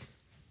needs.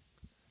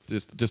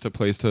 Just a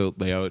place to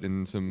lay out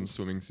in some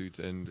swimming suits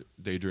and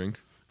day drink.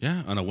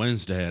 Yeah, on a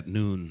Wednesday at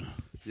noon.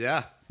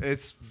 Yeah,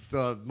 it's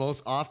the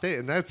most off day,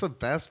 and that's the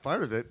best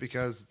part of it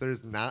because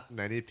there's not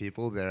many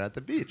people there at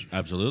the beach.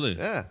 Absolutely.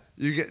 Yeah,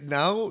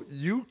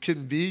 you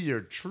can be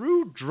your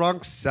true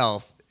drunk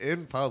self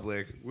in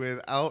public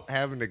without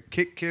having to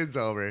kick kids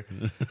over.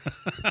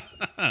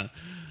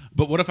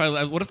 But what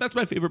if that's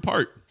my favorite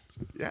part?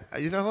 Yeah,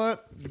 you know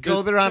what?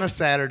 Go there on a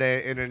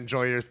Saturday and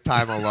enjoy your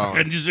time alone.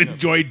 And just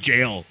enjoy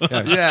jail.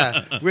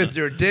 Yeah, with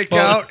your dick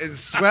out in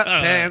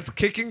sweatpants,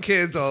 kicking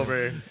kids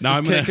over. Now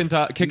I'm gonna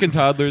Kicking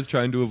toddlers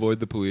trying to avoid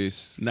the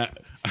police. now,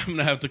 I'm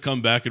gonna have to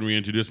come back and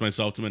reintroduce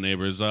myself to my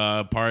neighbors.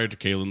 Prior to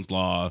Kalen's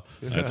law,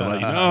 I have to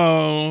let you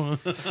know.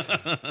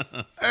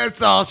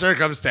 It's all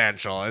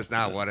circumstantial. It's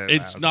not what it is.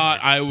 It's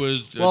not. I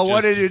was. Well,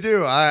 what just- did you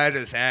do? I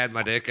just had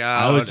my dick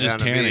out. I was just on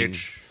the tanning.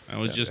 beach. I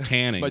was just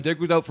tanning. My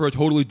dick was out for a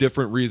totally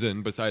different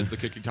reason besides the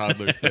kicking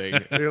toddlers thing.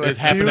 It You're like, just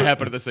happened "Do to you-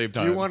 happen at the same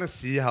time. Do you want to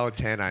see how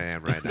tan I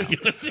am right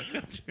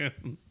now?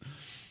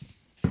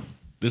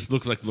 This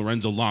looks like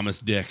Lorenzo Lamas'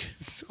 dick.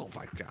 Oh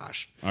my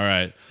gosh. All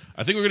right,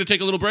 I think we're gonna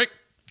take a little break,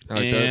 I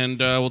like that. and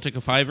we'll take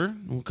a $5,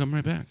 and we'll come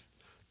right back.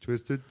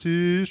 Twisted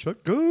Tea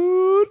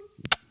shotgun.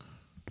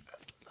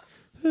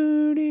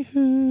 Hooty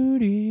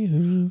hooty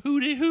hoo.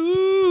 Hooty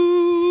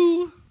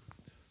hoo.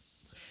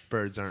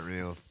 Birds aren't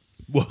real.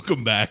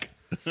 Welcome back.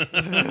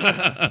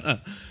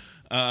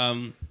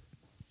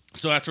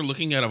 So after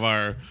looking at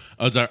our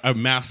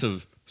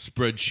massive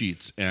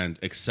spreadsheets and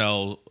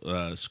Excel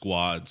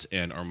squads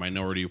and our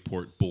minority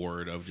report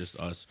board of just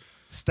us,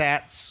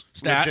 Stats.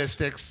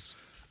 Logistics.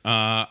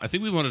 I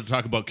think we wanted to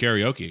talk about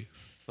karaoke.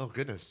 Oh,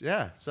 goodness.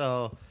 Yeah.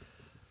 So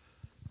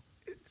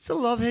it's a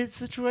love-hate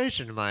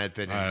situation, in my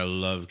opinion. I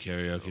love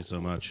karaoke so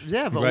much.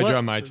 Yeah, I'm but glad what, you're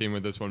on my team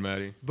with this one,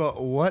 Maddie.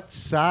 but what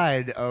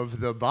side of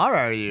the bar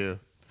are you?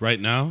 Right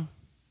now,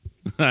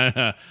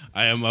 I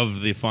am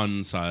of the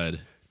fun side.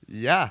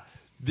 Yeah.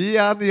 Be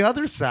on the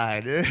other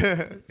side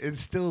and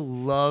still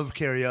love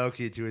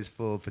karaoke to its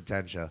full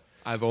potential.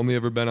 I've only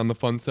ever been on the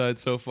fun side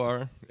so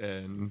far,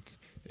 and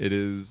it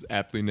is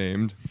aptly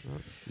named.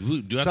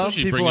 Ooh, dude, I thought Some we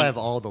should people bring have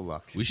all the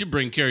luck. we should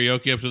bring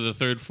karaoke up to the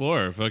third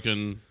floor.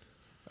 Fucking,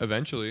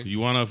 Eventually. you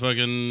want to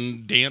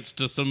fucking dance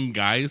to some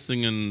guys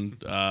singing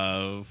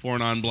Four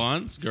Non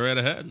Blondes? Go right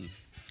ahead.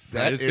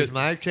 That is is good.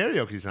 my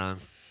karaoke song.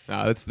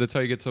 Nah, that's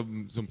how you get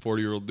some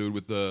 40-year-old dude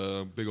with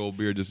the big old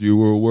beard. Just you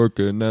were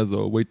working as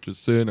a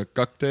waitress in a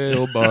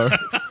cocktail bar.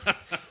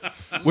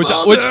 which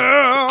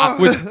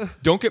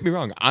don't get me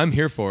wrong, I'm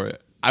here for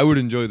it. I would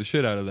enjoy the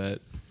shit out of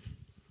that.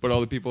 But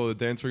all the people at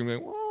the dance ring be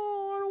like,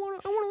 oh,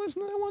 I want to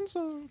listen to that one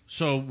song.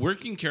 So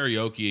working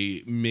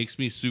karaoke makes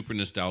me super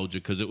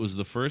nostalgic because it was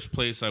the first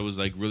place I was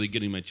like really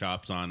getting my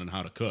chops on and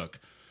how to cook.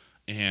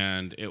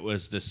 And it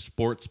was this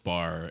sports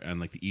bar on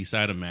like the east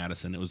side of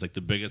Madison. It was like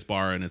the biggest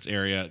bar in its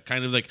area,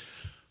 kind of like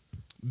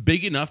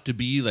big enough to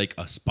be like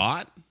a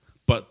spot,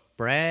 but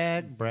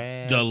Brag.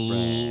 the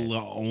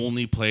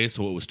only place,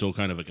 so it was still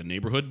kind of like a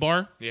neighborhood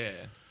bar. Yeah.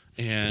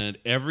 And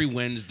every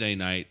Wednesday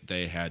night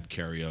they had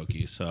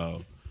karaoke.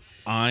 So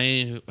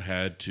I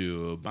had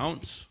to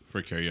bounce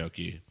for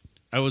karaoke.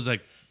 It was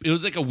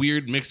like a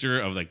weird mixture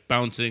of like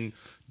bouncing,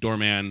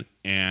 doorman,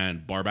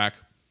 and barback.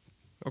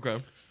 Okay.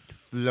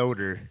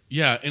 Floater.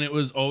 Yeah, and it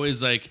was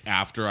always like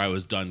after I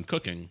was done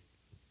cooking.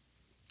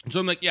 So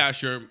I'm like, yeah,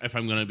 sure. If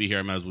I'm gonna be here,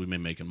 I might as well be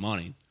making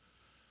money.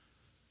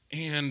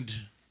 And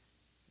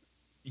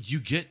you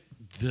get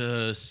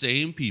the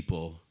same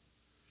people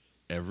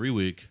every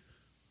week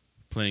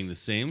playing the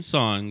same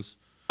songs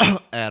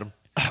Adam.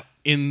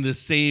 in the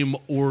same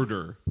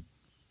order.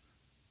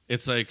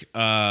 It's like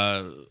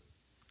I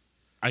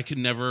could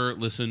never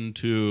listen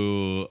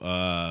to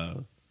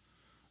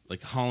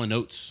like Hall &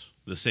 Oates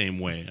the same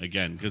way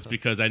again,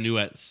 because I knew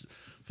at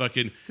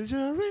fucking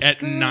at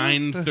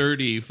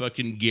 9:30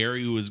 fucking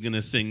Gary was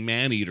gonna sing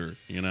Man Eater,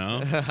 you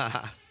know.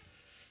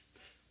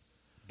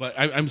 But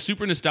I'm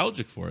super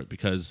nostalgic for it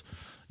because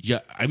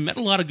I met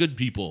a lot of good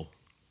people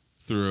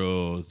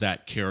through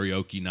that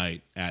karaoke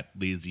night at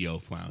Lazy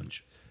Oaf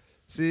Lounge.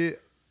 See,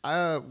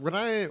 when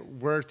I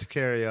worked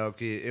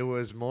karaoke, it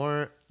was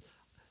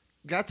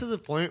got to the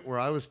point where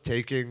I was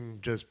taking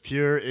just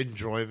pure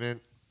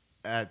enjoyment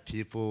at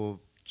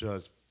people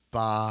just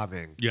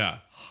bombing. Yeah.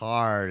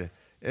 Hard.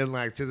 And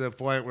like to the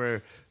point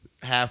where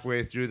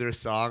halfway through their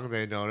song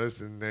they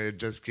notice and it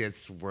just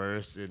gets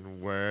worse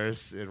and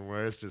worse and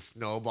worse. The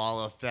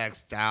snowball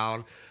effects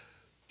down.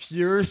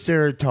 Pure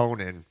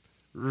serotonin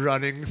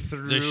running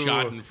through The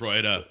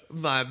Schadenfreude.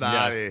 my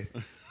body.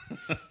 Yes.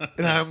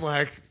 And I'm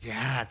like,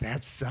 yeah,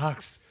 that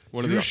sucks.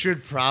 One of You the-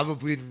 should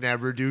probably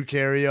never do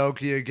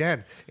karaoke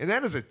again. And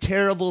that is a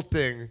terrible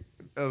thing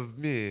of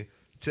me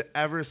to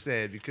ever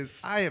say because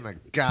I am a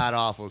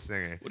god-awful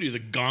singer. What are you, the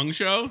Gong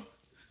Show?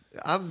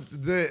 I'm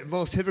the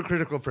most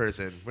hypocritical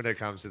person when it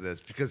comes to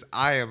this because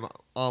I am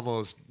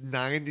almost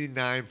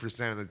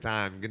 99% of the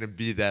time going to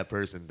be that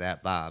person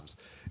that bombs.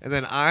 And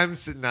then I'm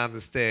sitting on the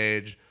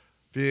stage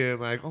being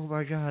like, oh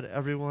my God,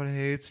 everyone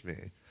hates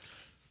me.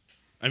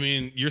 I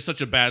mean, you're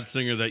such a bad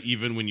singer that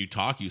even when you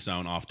talk, you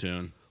sound off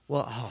tune.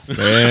 Well,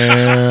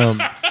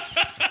 Damn.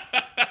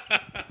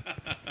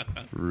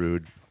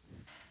 rude.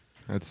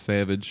 That's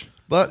savage.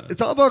 But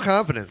it's all about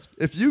confidence.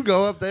 If you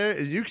go up there,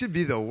 you can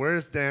be the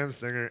worst damn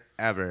singer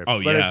ever.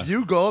 Oh, but yeah. if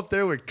you go up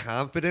there with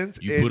confidence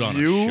You and put on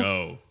you a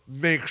show.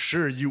 make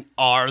sure you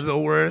are the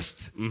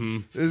worst,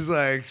 it's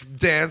like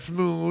dance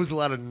moves, a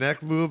lot of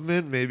neck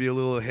movement, maybe a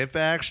little hip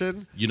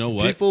action. You know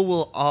what? People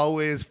will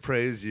always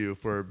praise you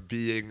for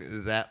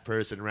being that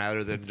person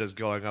rather than just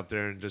going up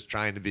there and just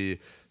trying to be,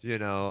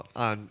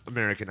 on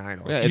American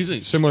Idol. Yeah, He's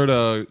it's a- similar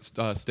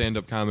to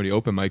stand-up comedy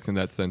open mics in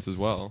that sense as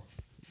well.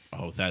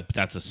 Oh,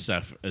 that's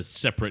a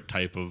separate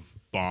type of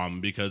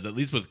bomb because at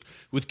least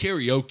with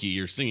karaoke,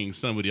 you're singing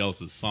somebody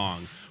else's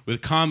song.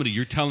 With comedy,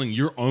 you're telling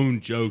your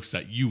own jokes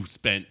that you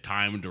spent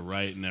time to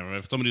write. And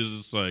if somebody's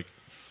just like,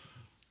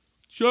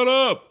 shut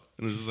up.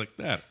 And it's just like,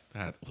 that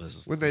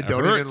was... When they that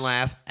don't hurts. even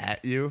laugh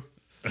at you,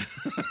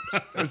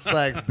 it's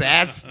like,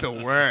 that's the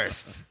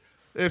worst.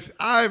 If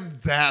I'm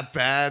that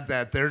bad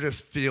that they're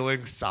just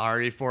feeling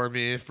sorry for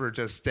me for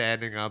just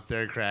standing up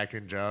there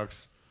cracking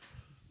jokes,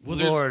 Well,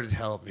 Lord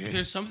help me.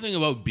 There's something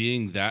about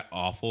being that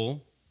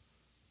awful.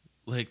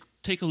 Like,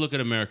 take a look at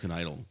American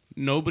Idol.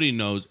 Nobody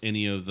knows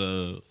any of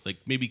the, like,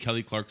 maybe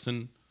Kelly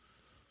Clarkson.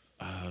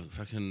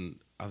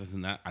 Other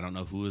than that, I don't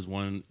know who is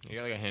one. You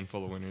got like a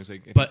handful of winners.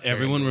 But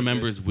everyone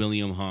remembers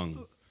William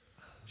Hung.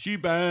 She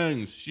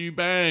bangs.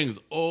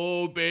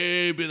 Oh,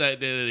 baby.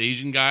 That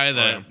Asian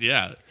guy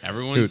yeah,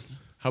 everyone's...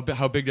 Dude,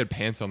 how big did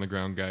Pants on the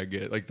Ground guy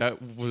get? Like,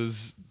 that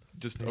was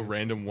just a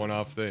random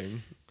one-off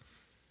thing.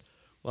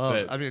 Well,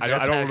 That- I mean, I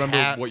that's don't like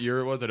remember what year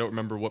it was. I don't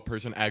remember what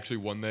person actually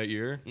won that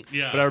year.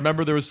 Yeah. But I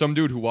remember there was some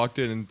dude who walked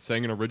in and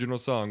sang an original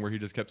song where he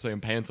just kept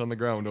saying "pants on the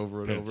ground" over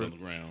and Pants over. on the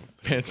ground.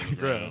 Pants on the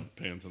ground.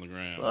 Pants on the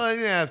ground. Well,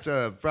 you have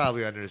to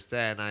probably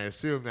understand. I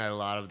assume that a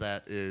lot of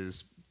that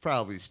is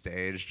probably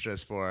staged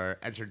just for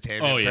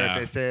entertainment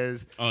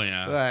purposes. Oh,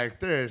 yeah. Like,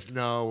 there's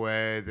no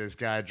way this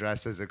guy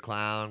dressed as a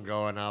clown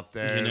going up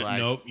there.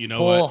 Nope. You know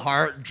full what?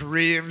 heart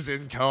dreams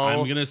in tow. I'm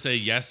going to say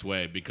yes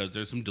way because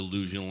there's some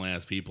delusional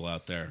ass people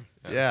out there.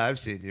 Yeah, I've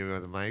seen you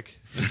with a mic.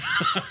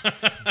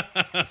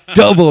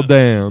 Double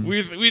damn.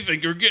 We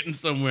think you're getting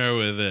somewhere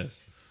with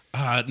this.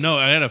 No,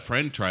 I had a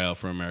friend try out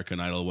for American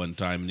Idol one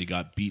time, and he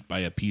got beat by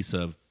a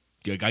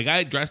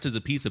guy dressed as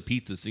a piece of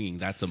pizza singing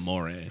 "That's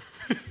Amore."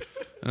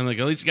 And I'm like,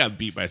 at least you got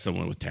beat by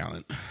someone with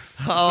talent.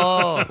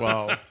 Oh,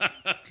 Wow.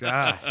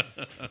 gosh.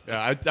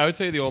 Yeah, I would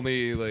say the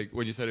only, like,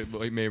 when you said it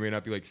may or may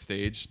not be, like,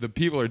 staged, the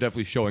people are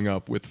definitely showing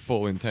up with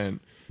full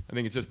intent. I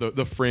think it's just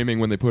the framing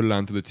when they put it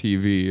onto the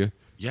TV.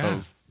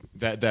 Yeah.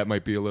 That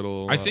might be a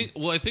little... I think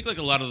like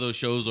a lot of those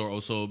shows are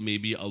also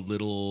maybe a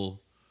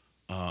little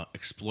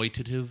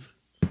exploitative.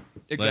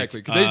 Exactly.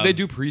 Like, 'Cause they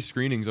do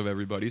pre-screenings of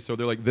everybody, so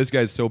they're like, this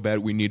guy's so bad,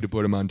 we need to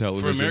put him on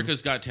television. For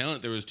America's Got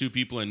Talent, there was two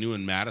people I knew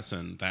in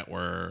Madison that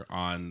were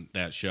on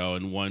that show,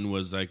 and one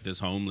was like this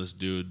homeless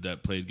dude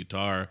that played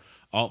guitar.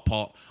 Art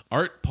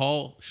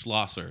Paul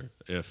Schlosser,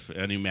 if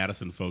any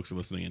Madison folks are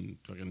listening, and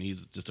fucking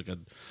he's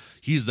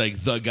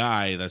like the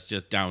guy that's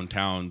just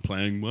downtown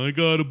playing "I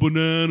Got a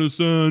Banana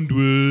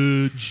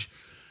Sandwich,"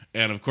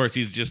 and of course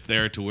he's just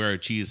there to wear a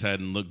cheese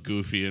head and look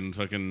goofy and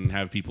fucking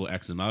have people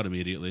X him out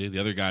immediately. The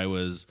other guy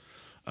was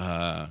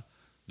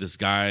this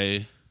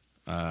guy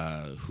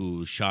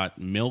who shot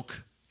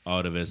milk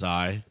out of his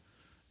eye.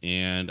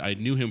 And I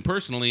knew him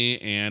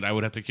personally, and I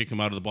would have to kick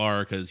him out of the bar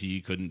because he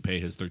couldn't pay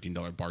his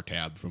 $13 bar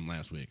tab from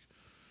last week.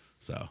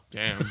 So,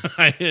 Damn.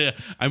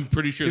 I'm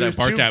pretty sure He that was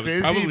bar too tab busy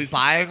is probably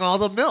buying all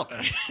the milk.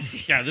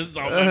 yeah. This is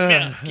all my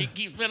milk.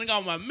 Keep spending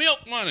all my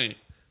milk money.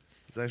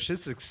 It's like,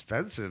 shit's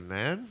expensive,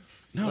 man.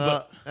 No,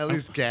 Well, at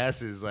least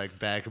gas is like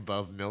back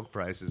above milk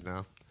prices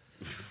now.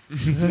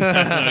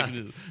 now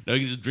you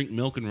can just drink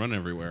milk and run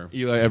everywhere.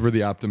 Eli ever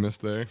the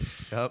optimist there.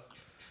 Yep.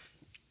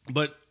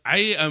 But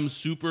I am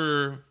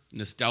super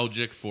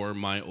nostalgic for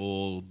my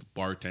old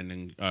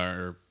bartending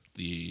or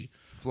the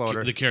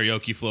Floater. the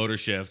karaoke floater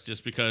shifts,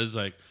 just because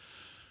like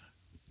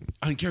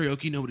on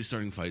karaoke nobody's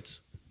starting fights.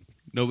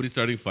 Nobody's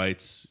starting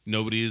fights.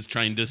 Nobody is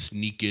trying to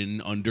sneak in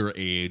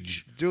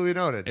underage. Duly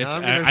noted. It's, Now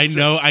I'm gonna I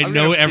know I'm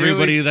gonna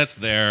everybody purely- that's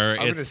there. I'm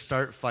going to It's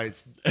start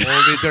fights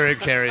only during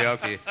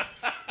karaoke.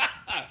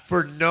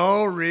 for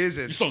no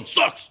reason. Your song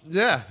sucks.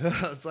 Yeah.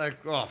 I was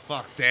like, oh,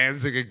 fuck,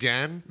 Danzig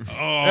again. Oh,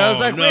 And I was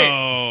like,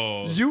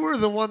 no. wait, you were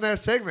the one that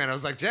sang that. I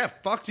was like, yeah,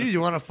 fuck you.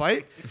 You want to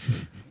fight?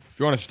 If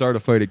you want to start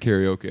a fight at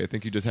karaoke, I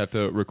think you just have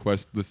to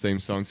request the same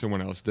song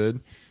someone else did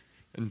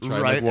and try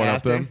to Right one up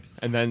after? them.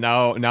 And then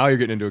now you're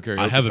getting into a karaoke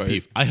I have fight. a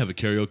beef. I have a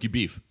karaoke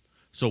beef.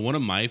 So one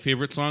of my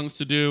favorite songs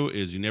to do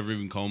is "You Never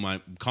Even Call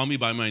Me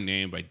by My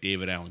Name" by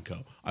David Allan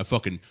Coe. I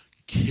fucking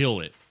kill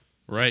it,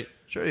 right?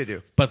 Sure you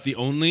do. But the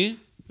only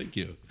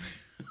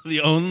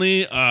the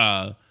only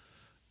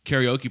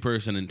karaoke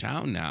person in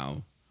town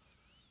now,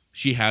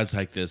 she has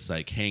like this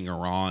like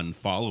hanger-on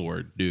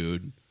follower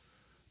dude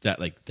that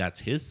like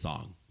that's his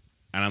song.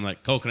 And I'm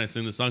like, "Cole, can I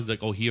sing this song?" He's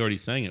like, "Oh, he already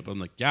sang it." But I'm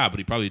like, "Yeah, but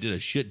he probably did a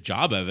shit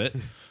job of it."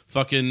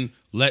 Fucking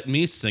let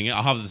me sing it.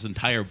 I'll have this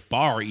entire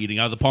bar eating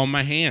out of the palm of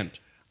my hand.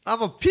 I'm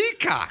a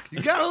peacock.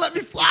 You got to let me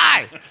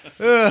fly.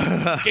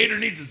 Gator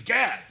needs his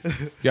gat.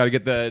 You got to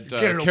get that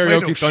Gator don't play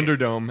karaoke no shit.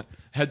 Thunderdome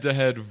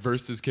head-to-head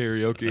versus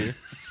karaoke.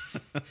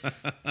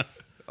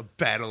 A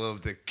battle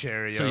of the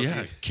karaoke. So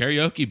yeah,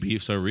 karaoke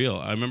beefs are real.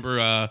 I remember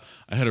I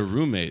had a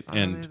roommate,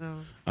 and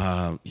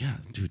yeah,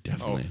 dude, Oh,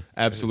 definitely.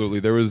 absolutely.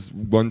 There was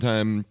one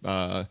time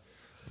a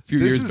few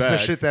This years is back. the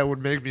shit that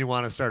would make me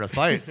want to start a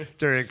fight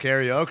during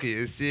karaoke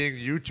is seeing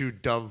you two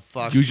dumb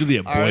fucks. Usually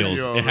it argue boils.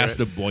 over It has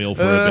to boil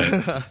for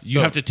a bit. You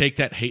have to take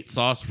that hate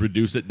sauce,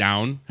 reduce it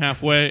down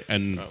halfway,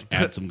 and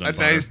add some a gunpowder.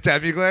 nice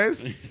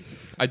demi-glaze.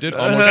 I did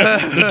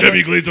almost. The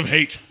demi-glaze of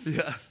hate.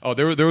 Oh,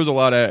 there was a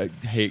lot of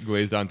hate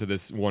glazed onto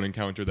this one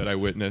encounter that I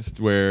witnessed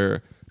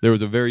where there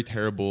was a very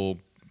terrible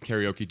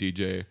karaoke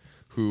DJ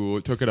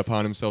who took it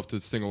upon himself to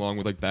sing along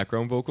with like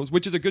background vocals,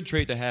 which is a good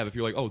trait to have if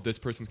you're like, oh, this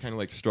person's kind of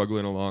like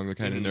struggling along, they're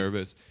kind of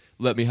nervous.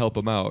 Let me help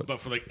them out. But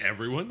for like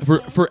everyone?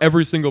 For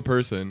every single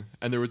person.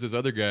 And there was this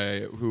other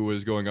guy who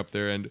was going up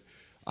there and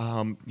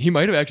he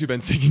might have actually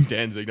been singing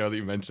Danzig now that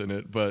you mention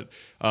it, but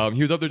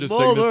he was up there just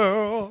singing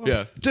this.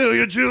 Yeah. Tell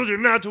your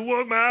children not to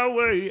walk my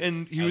way.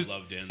 And he I was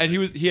love Danzig. and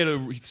he had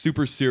a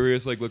super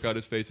serious like look on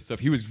his face and stuff.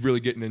 He was really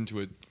getting into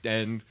it.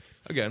 And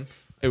again,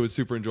 it was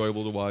super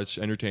enjoyable to watch,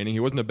 entertaining. He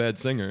wasn't a bad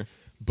singer,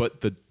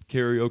 but the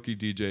karaoke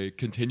DJ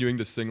continuing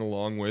to sing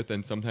along with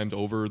and sometimes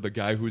over the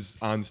guy who's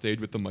on stage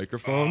with the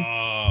microphone.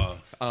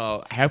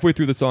 Halfway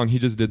through the song, he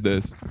just did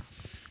this.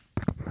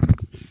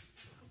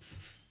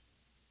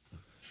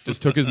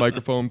 Just took his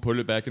microphone, put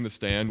it back in the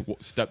stand,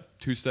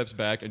 two steps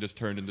back, and just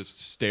turned and just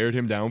stared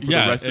him down for the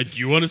rest of do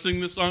you want to sing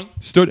this song?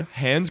 Stood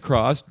hands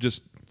crossed,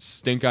 just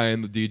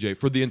stink-eyeing the DJ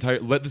for the entire.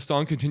 Let the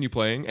song continue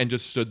playing, and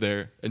just stood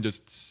there and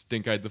just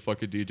stink-eyed the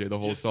fucking DJ the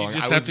whole song. You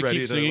just I have was to ready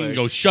keep singing and like-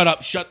 go, shut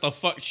up,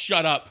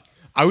 shut up.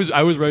 I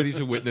was ready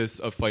to witness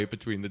a fight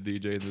between the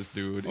DJ and this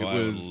dude. Oh, It I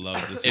would was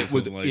love to see it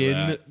was something like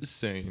that.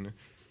 insane.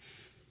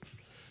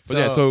 But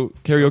yeah, so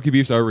karaoke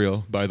beefs are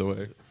real, by the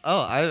way. Oh,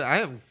 I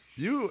am.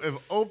 You have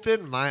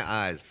opened my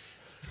eyes.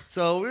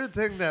 So weird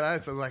thing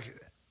that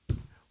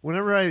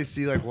whenever I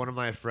see like one of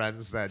my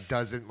friends that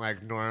doesn't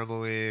like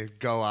normally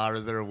go out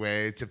of their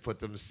way to put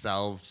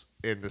themselves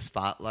in the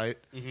spotlight,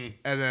 and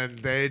then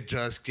they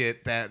just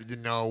get that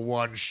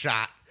one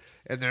shot,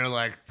 and they're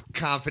like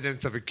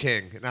confidence of a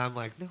king, and I'm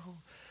like, no,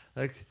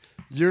 like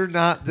you're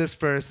not this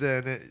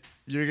person.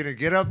 You're gonna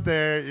get up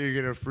there.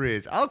 You're gonna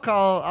freeze. I'll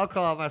call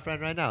out my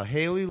friend right now,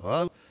 Haley.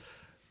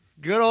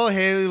 Good old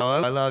Haley.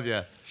 I love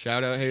you.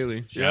 Shout out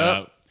Haley. Shout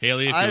out.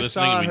 Haley, if you're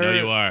listening, we know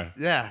you are.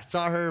 Yeah,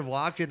 saw her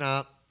walking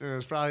up. It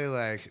was probably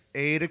like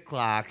 8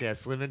 o'clock at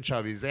Slim and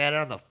Chubby's. They had it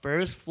on the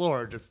first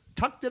floor, just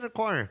tucked in a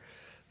corner.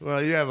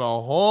 Well, you have a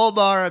whole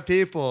bar of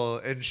people,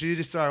 and she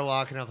just started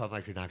walking up. I'm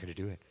like, you're not going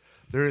to do it.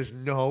 There is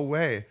no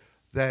way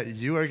that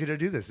you are going to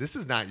do this. This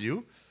is not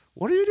you.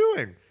 What are you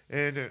doing?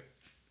 And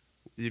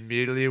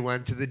immediately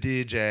went to the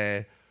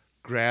DJ,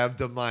 grabbed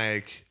the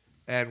mic,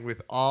 and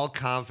with all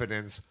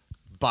confidence,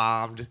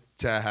 bombed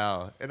to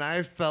hell. And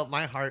I felt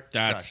my heart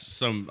That's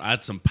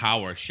crush. some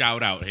power.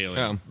 Shout out, Haley.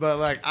 Yeah. But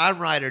like, I'm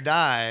ride or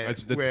die.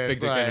 That's with,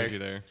 big dick like, energy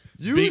there.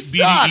 You Big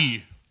suck.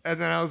 BDE. And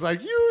then I was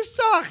like, you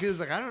suck. He was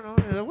like, I don't know.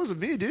 That wasn't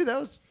me, dude. That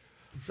was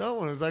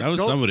someone. It was like, That was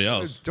 "Don't- somebody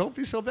else." Don't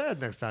be so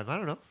bad next time. I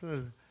don't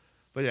know.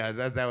 But yeah,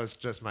 that was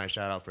just my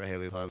shout out for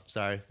Haley.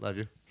 Sorry. Love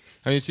you.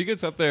 I mean, she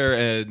gets up there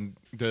and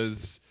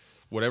does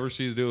whatever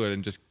she's doing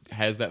and just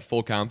has that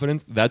full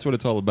confidence. That's what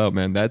it's all about,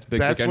 man. That's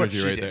big That's dick what energy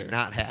she right did there.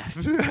 not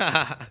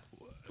have.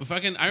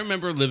 I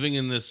remember living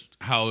in this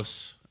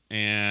house,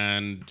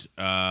 and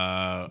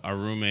our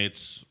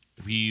roommates,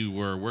 we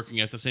were working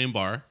at the same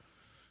bar,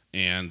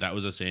 and that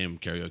was the same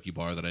karaoke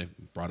bar that I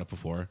brought up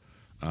before.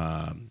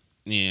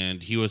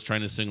 And he was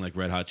trying to sing like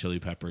Red Hot Chili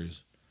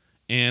Peppers.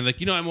 And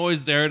like, I'm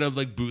always there to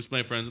like boost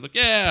my friends. I'm like,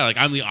 yeah, like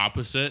I'm the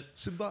opposite.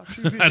 Skeet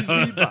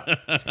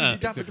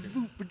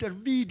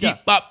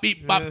bop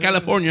beep bop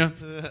California.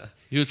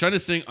 He was trying to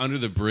sing Under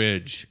the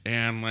Bridge,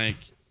 and like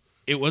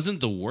it wasn't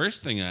the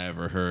worst thing I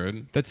ever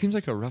heard. That seems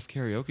like a rough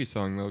karaoke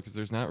song though, because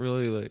there's not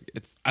really like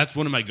it's. That's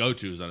one of my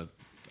go-tos.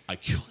 I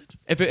kill it.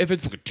 If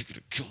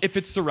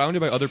it's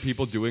surrounded by other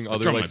people doing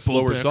other drum my like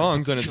slower bullpen.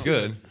 songs, then it's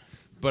good.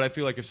 But I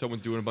feel like if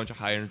someone's doing a bunch of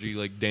high energy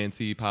like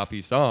dancey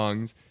poppy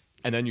songs,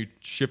 and then you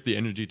shift the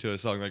energy to a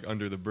song like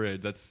Under the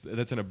Bridge. That's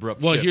an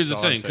abrupt. Well, shift, here's the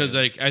all I'm thing, because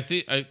saying. like I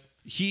think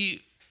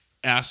he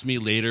asked me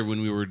later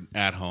when we were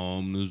at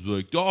home. And was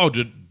like, "Oh,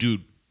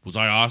 dude, was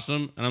I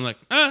awesome?" And I'm like,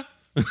 "Ah."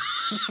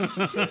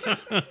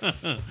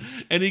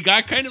 And he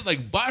got kind of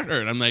like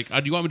butthurt. I'm like, "Oh,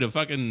 do you want me to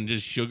fucking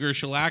just sugar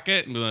shellac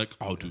it?" And be like,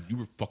 "Oh, dude, you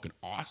were fucking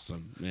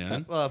awesome,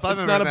 man." Well, if I'm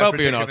It's ever not in that about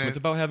being predicament- awesome. It's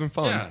about having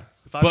fun. Yeah.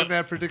 If I'm in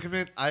that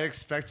predicament, I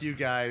expect you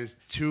guys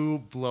to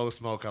blow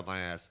smoke up my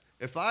ass.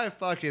 If I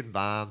fucking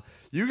bomb,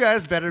 you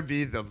guys better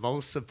be the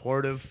most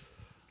supportive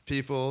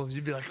people.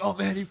 You'd be like, "Oh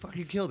man, he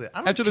fucking killed it." I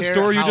don't After the care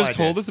story you how just I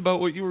told did. us about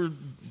what you were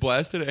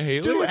blasted at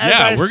Haley. Dude, as Yeah,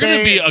 I we're gonna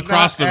say, be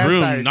across the not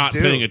as I room not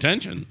do. paying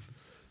attention.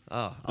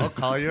 Oh, I'll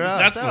call you out.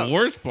 That's So- the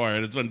worst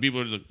part. It's when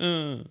people are just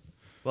like,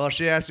 Well,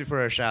 she asked me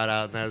for a shout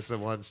out, and that's the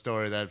one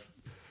story that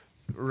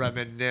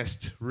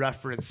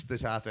referenced the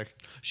topic.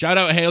 Shout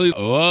out Haley.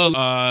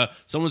 Oh,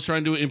 someone's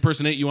trying to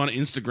impersonate you on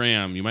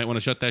Instagram. You might want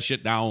to shut that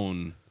shit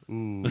down.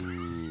 Ooh.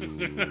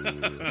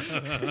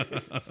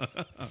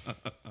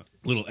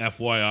 Little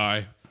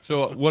FYI.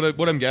 So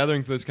what I'm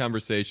gathering from this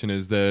conversation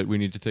is that we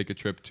need to take a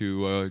trip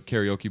to a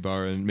karaoke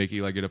bar and make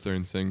Eli get up there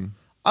and sing.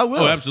 I will.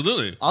 Oh,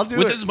 absolutely. I'll do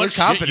with it as much with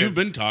shit confidence. you've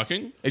been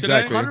talking.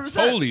 Exactly. Today.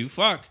 100%. Holy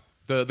fuck.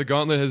 The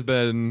gauntlet has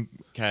been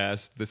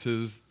cast. This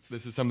is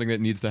something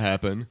that needs to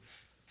happen.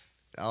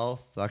 I'll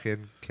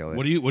fucking kill it.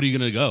 What are you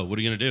gonna go? What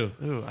are you gonna do?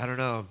 Ooh, I don't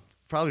know.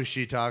 Probably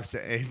She Talks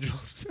to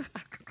Angels.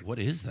 What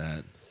is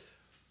that?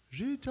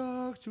 She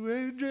Talks to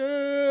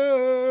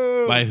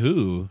Angels. By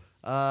who?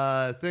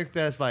 I think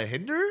that's by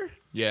Hinder.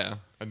 Yeah,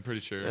 I'm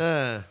pretty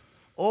sure.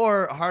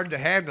 Or Hard to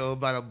Handle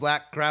by the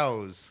Black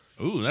Crowes.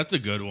 Ooh, that's a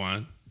good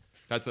one.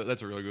 That's a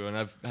really good one.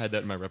 I've had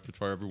that in my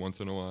repertoire every once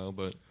in a while,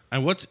 but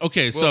And what's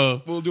okay?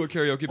 So we'll do a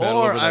karaoke battle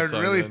Or over that I'd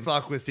song really then.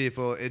 fuck with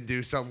people and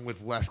do something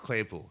with Les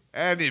Claypool.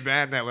 Any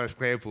band that Les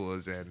Claypool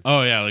is in.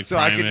 oh yeah, like So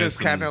I could Primus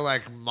just kind and- of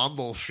like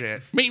mumble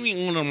shit. And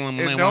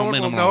And no one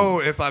will know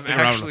if I'm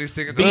actually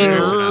singing the Beaver.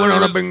 lyrics or We're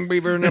not. on a big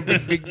beaver and a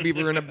big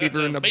beaver and a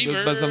beaver and a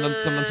Beavers.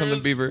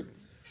 something beaver.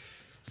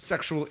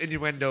 Sexual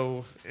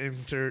innuendo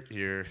insert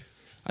here.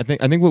 I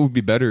think what would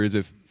be better is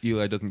if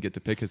Eli doesn't get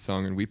to pick his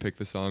song and we pick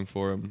the song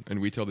for him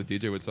and we tell the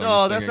DJ what song.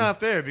 No, he's that's singing. not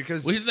fair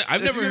because Well,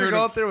 I've if never you're gonna heard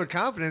go of- up there with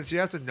confidence, you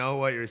have to know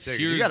what you're singing.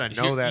 You Here's- gotta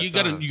know that you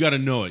song. You gotta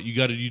know it.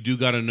 You do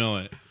gotta know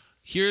it.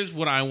 Here's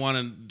what I want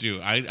to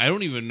do. I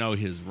don't even know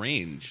his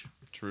range.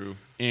 True.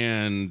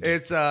 And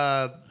It's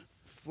a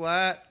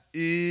flat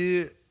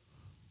E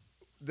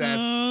that's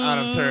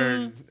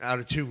out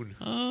of tune.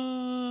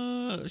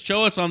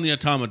 show us on the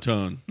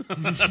automaton.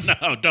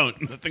 No,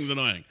 don't. That thing's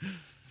annoying.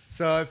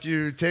 So if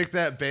you take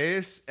that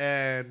bass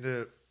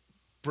and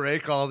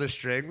break all the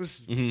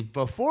strings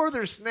before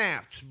they're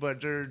snapped, but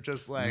they're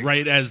just like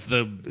Right as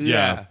the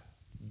yeah.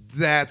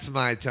 that's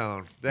my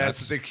tone. That's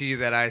That's- the key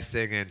that I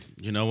sing in.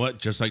 You know what?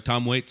 Just like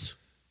Tom Waits.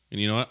 And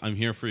you know what? I'm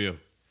here for you.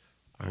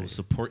 I will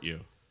support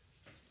you.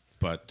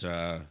 But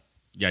yeah,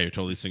 you're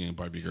totally singing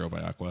Barbie Girl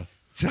by Aqua.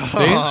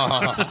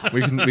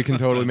 we can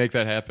totally make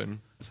that happen.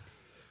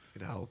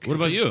 You know, What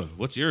about you?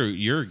 What's your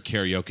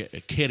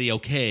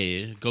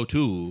karaoke go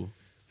to?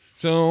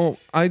 So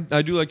I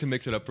do like to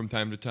mix it up from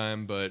time to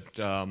time, but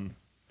I'm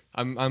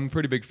a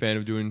pretty big fan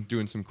of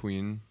doing some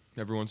Queen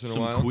every once in a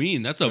Some while.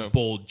 Queen. That's a Yeah.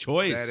 bold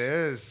choice. that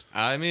is.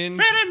 I mean,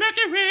 Freddie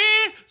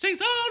Mercury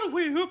sings all the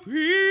way up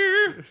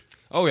here.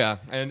 oh yeah,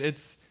 and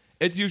it's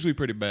usually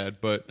pretty bad,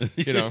 but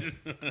you know,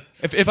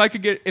 if I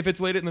could get if it's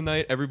late in the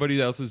night,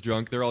 everybody else is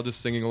drunk, they're all just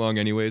singing along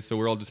anyway, so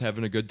we're all just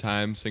having a good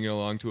time singing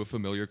along to a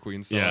familiar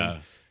Queen song. Yeah.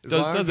 As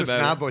long as doesn't it's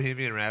matter. not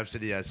Bohemian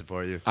Rhapsody, I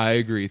support you. I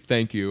agree.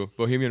 Thank you.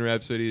 Bohemian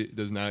Rhapsody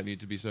does not need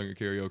to be sung at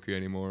karaoke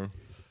anymore.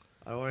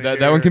 I wanna That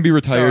hear one can be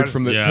retired someone-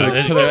 from the, Yeah.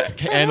 to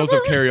the annals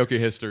of karaoke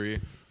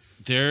history.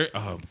 There,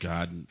 oh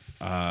God,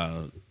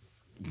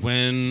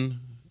 when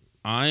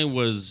I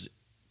was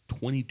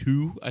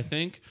 22, I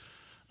think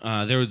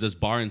there was this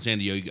bar in San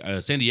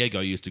Diego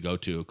I used to go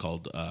to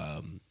called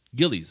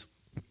Gillies,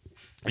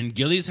 and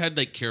Gillies had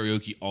like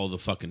karaoke all the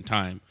fucking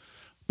time,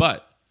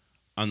 but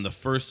on the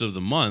first of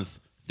the month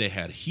they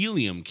had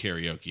helium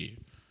karaoke,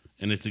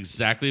 and it's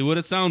exactly what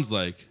it sounds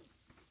like.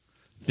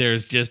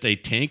 There's just a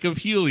tank of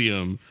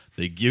helium.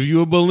 They give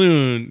you a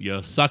balloon.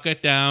 You suck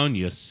it down.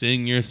 You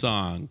sing your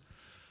song.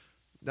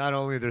 Not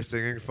only they're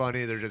singing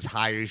funny, they're just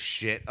high as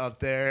shit up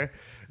there.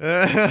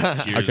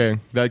 Here's, Okay,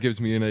 that gives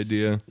me an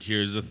idea.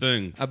 Here's the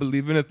thing. I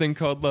believe in a thing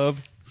called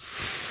love.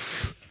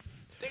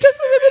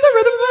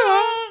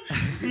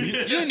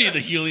 You don't need the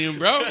helium,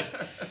 bro.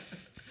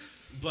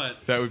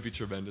 But That would be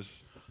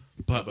tremendous.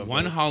 but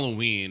one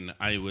Halloween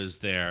I was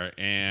there,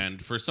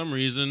 and for some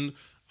reason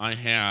I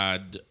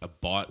had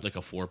bought like a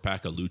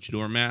 4-pack of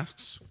luchador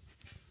masks,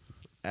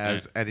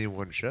 As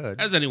anyone should.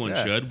 as anyone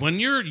Yeah. should. When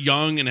you're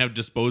young and have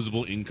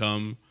disposable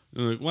income,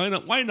 you're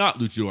like, why not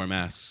luchador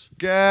masks?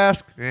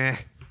 Gas.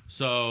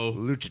 So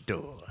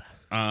Luchador.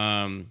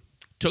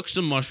 took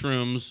some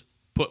mushrooms,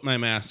 put my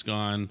mask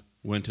on,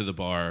 went to the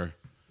bar,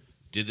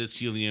 did this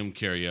helium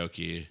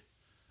karaoke,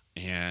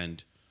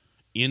 and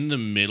in the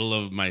middle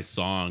of my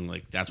song,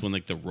 like that's when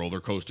like the roller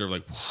coaster,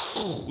 like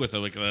with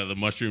the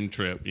mushroom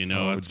trip, you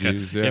know, it's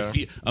geez,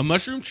 a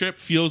mushroom trip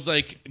feels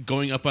like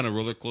going up on a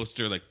roller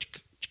coaster,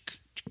 like,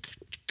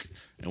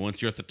 and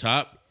once you're at the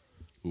top,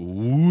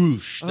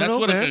 whoosh. That's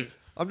what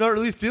I'm not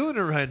really feeling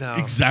it right now.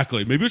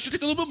 Exactly. Maybe I should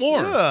take a little bit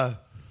more. Yeah.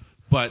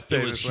 But it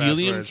Famous was last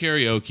helium words.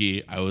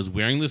 karaoke. I was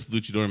wearing this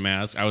luchador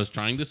mask. I was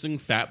trying to sing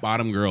Fat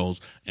Bottom Girls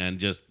and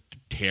just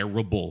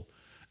terrible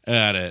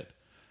at it.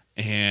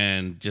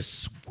 And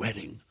just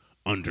sweating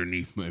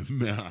underneath my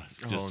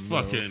mask. Just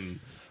fucking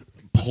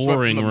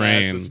pouring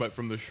rain. The sweat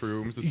from the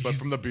shrooms, the sweat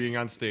from the being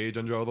on stage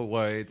under all the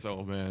lights.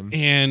 Oh, man.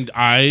 And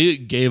I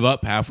gave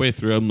up halfway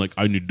through. I'm like,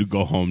 I need to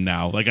go home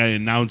now. Like, I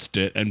announced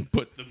it and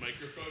put the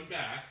microphone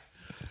back.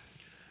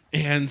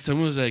 And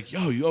someone was like,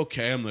 yo, you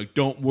okay? I'm like,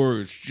 don't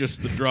worry. It's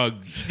just the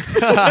drugs.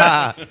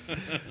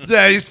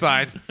 Yeah, he's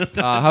fine.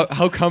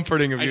 How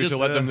comforting of you to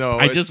let them know.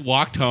 I just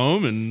walked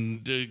home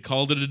and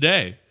called it a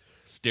day.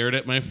 Stared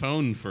at my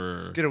phone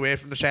for... Get away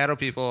from the shadow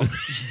people.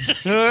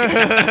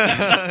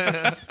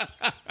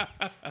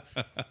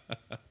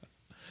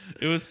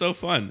 It was so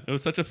fun. It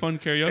was such a fun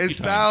karaoke time. It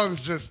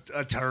sounds just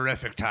a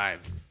terrific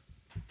time.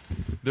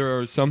 There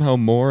are somehow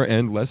more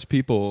and less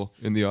people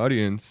in the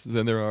audience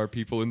than there are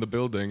people in the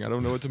building. I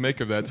don't know what to make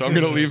of that, so I'm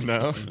going to leave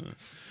now.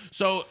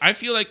 So I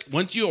feel like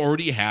once you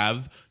already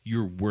have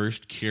your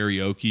worst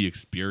karaoke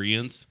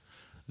experience,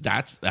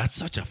 that's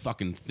such a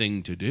fucking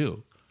thing to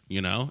do.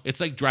 You know, it's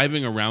like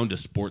driving around a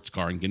sports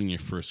car and getting your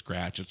first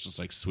scratch. It's just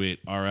like, sweet,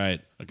 all right,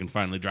 I can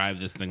finally drive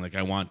this thing like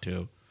I want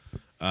to.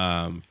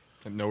 And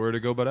nowhere to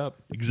go but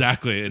up.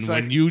 Exactly. And It's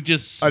when like you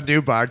just... A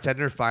new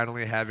bartender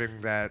finally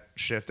having that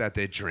shift that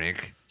they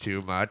drink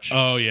too much.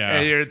 Oh,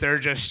 yeah. And they're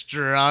just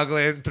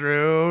struggling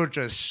through,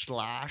 just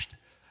sloshed.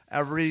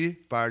 Every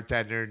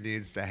bartender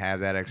needs to have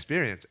that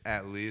experience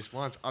at least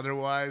once.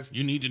 Otherwise...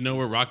 You need to know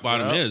where rock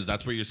bottom is.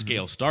 That's where your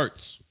scale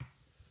starts.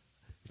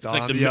 It's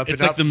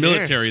like the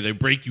military. They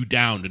break you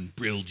down and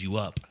build you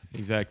up.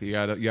 Exactly. You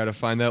gotta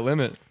find that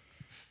limit.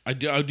 I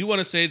do want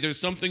to say there's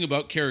something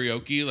about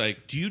karaoke.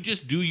 Like, do you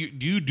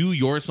do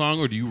your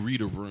song or do you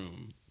read a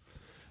room?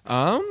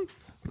 I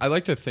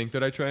like to think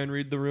that I try and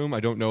read the room. I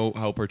don't know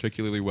how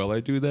particularly well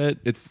I do that.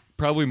 It's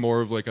probably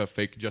more of like a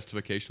fake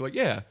justification. Like,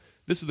 yeah,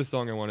 this is the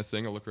song I want to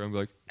sing. I'll look around and be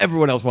like,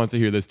 everyone else wants to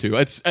hear this too.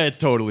 It's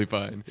totally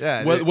fine.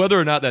 Yeah. Whether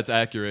or not that's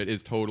accurate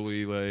is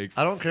totally like...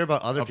 I don't care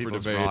about other up for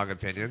people's debate. wrong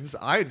opinions.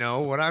 I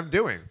know what I'm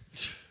doing.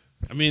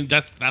 I mean,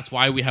 that's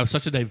why we have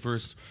such a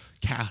diverse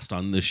cast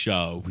on this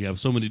show. We have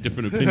so many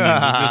different opinions.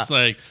 It's just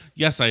like,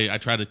 yes, I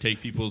try to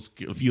take people's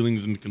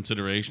feelings into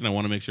consideration. I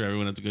want to make sure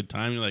everyone has a good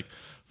time. You're like,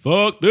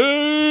 fuck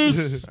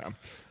this.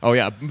 Oh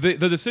yeah, the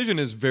decision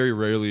is very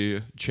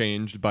rarely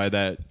changed by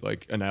that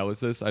like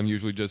analysis. I'm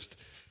usually just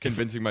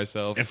convincing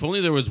myself. If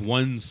only there was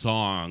one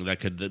song that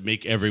could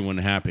make everyone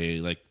happy,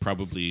 like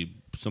probably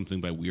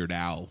something by Weird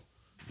Al,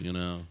 you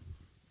know.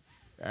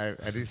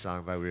 Any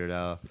song by Weird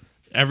Al.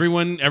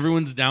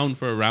 Everyone's down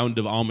for a round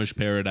of Amish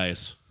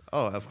Paradise.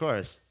 Oh, of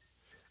course.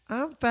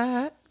 I'm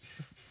fat.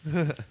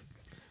 I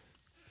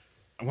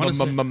want to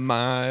say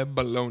My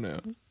bologna.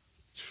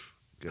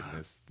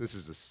 Goodness, this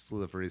is a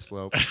slippery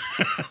slope.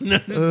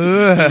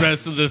 the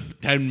rest of the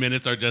 10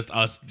 minutes are just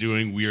us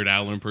doing Weird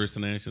Al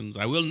impersonations.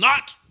 I will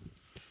not.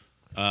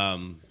 I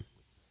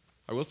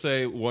will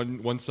say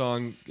one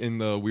song in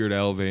the Weird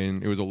Al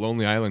vein. It was a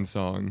Lonely Island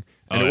song,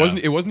 and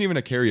it wasn't even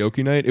a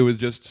karaoke night. It was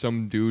just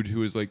some dude who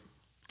was like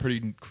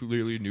pretty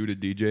clearly new to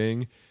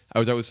DJing. I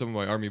was out with some of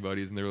my army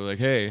buddies, and they were like,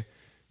 "Hey,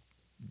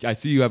 I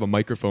see you have a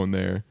microphone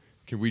there.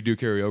 Can we do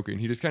karaoke?" And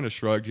he just kind of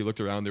shrugged. He looked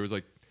around. There was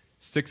like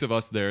 6 of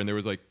us there, and there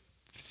was like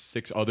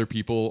 6 other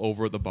people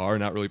over at the bar,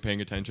 not really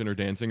paying attention or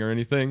dancing or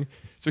anything.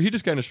 So he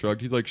just kind of shrugged.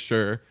 He's like,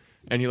 "Sure,"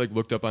 and he like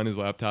looked up on his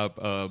laptop.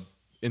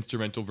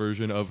 Instrumental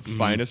version of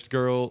Finest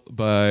Girl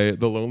by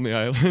The Lonely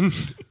Island.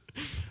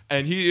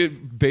 And he,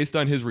 based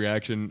on his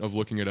reaction of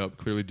looking it up,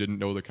 clearly didn't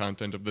know the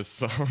content of this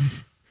song.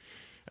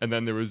 And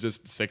then there was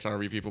just 6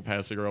 army people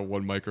passing around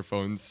one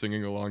microphone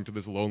singing along to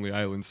this Lonely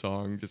Island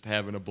song, just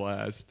having a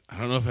blast. I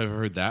don't know if I've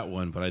heard that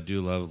one, but I do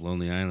love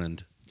Lonely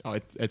Island. Oh,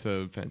 it's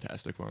a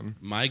fantastic one.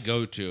 My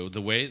go-to, the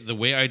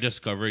way I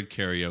discovered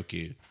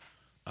karaoke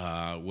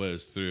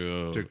was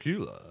through...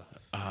 Tequila.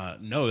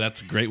 No,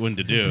 that's a great one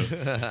to do.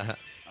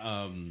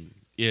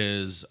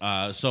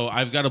 So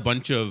I've got a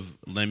bunch of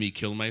Lemmy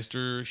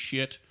Kilmister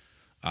shit.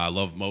 I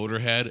love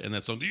Motorhead, and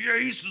that song, The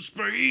Ace of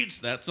Spades,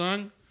 that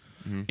song.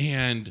 Mm-hmm.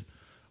 And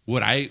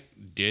what I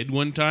did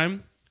one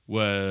time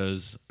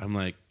was, I'm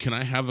like, can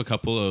I have a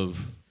couple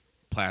of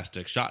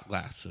plastic shot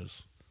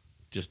glasses?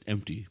 Just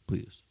empty,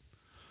 please.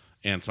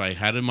 And so I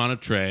had them on a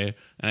tray,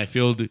 and I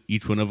filled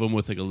each one of them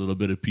with like a little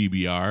bit of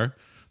PBR.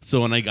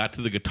 So when I got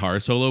to the guitar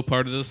solo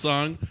part of the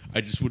song,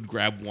 I just would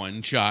grab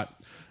one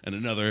shot and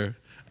another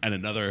and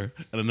another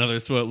and another.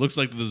 So it looks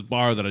like this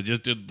bar that I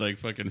just did like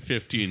fucking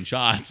 15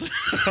 shots.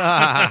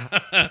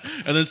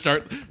 And then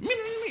start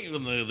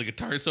on the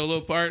guitar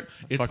solo part.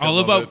 It's Fucking all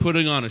love about it.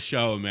 putting on a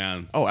show,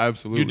 man. Oh,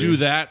 absolutely. You do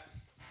that,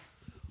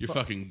 You're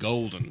fucking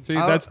golden. See,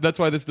 that's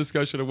why this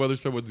discussion of whether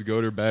someone's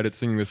good or bad at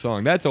singing the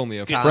song, that's only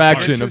a art.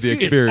 fraction of the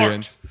It's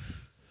experience.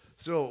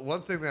 So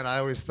one thing that I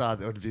always thought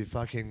that would be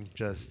fucking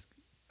just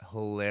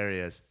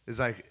hilarious is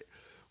like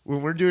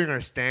when we're doing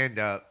our stand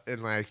up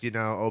and like, you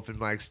know, open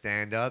mic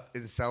stand up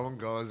and someone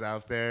goes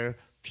out there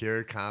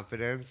pure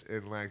confidence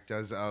and like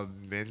does a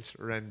mint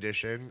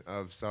rendition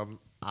of some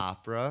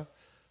opera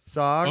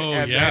song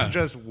and then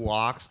just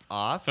walks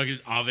off. Fucking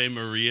Ave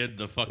Maria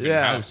the fucking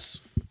Yeah. house.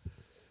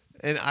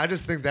 And I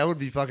just think that would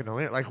be fucking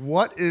hilarious. Like,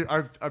 what is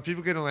are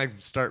people gonna like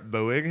start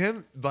booing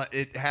him? But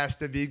it has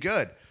to be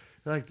good.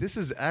 Like, this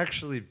is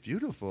actually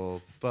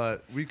beautiful,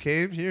 but we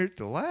came here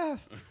to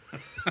laugh.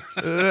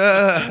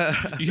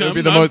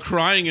 I'm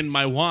crying in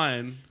my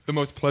wine. The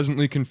most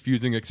pleasantly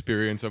confusing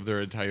experience of their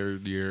entire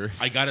year.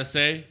 I gotta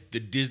say, the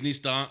Disney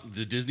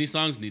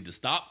songs need to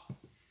stop.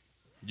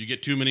 You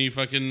get too many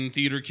fucking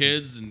theater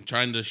kids and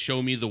trying to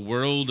show me the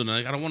world, and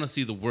I don't want to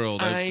see the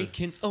world. I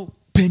can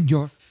open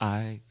your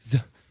eyes.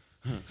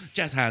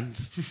 Jazz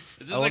hands.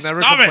 I will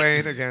never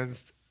complain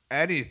against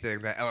anything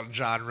that Elton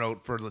John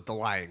wrote for The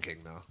Lion King,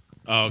 though.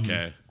 Oh,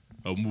 okay.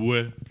 Oh,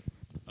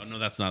 no,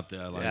 that's not the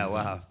Lion King. Yeah,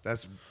 wow.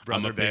 That's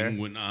Brother I'm a Bear.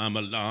 penguin, I'm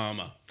a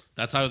llama.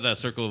 That's how that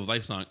Circle of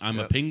Life song. I'm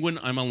a penguin,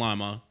 I'm a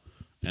llama,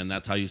 and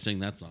that's how you sing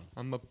that song.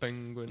 I'm a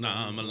penguin.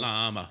 I'm a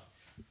llama.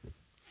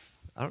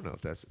 I don't know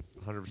if that's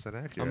 100%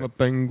 accurate. I'm a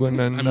penguin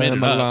and I made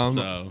I'm it a up, llama.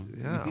 so.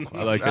 Yeah,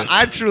 I like it.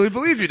 I truly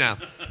believe you now.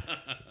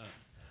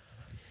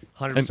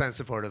 100%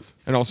 supportive.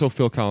 And also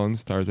Phil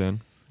Collins,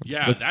 Tarzan.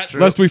 Yeah, that's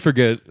lest we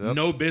forget. Yep.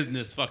 no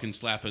business fucking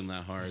slapping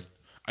that hard.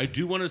 I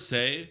do want to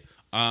say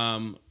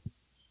there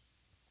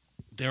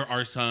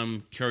are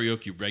some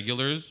karaoke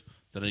regulars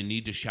that I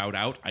need to shout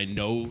out. I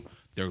know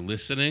they're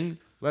listening.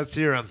 Let's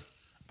hear him.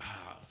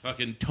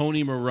 Fucking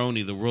Tony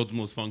Maroney, the world's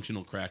most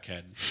functional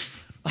crackhead.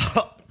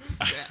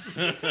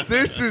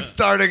 This is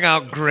starting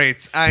out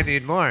great. I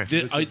need more.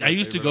 I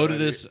used to go to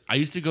this. I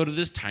used to go to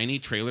this tiny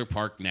trailer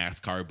park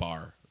NASCAR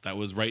bar that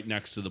was right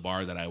next to the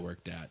bar that I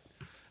worked at,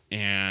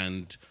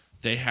 and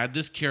they had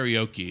this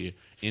karaoke.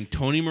 And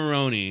Tony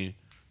Maroney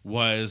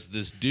was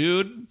this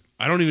dude.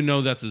 I don't even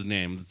know that's his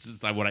name. This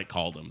is what I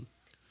called him.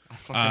 I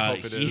fucking hope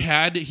it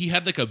is. He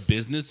had like a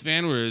business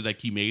van where like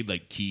he made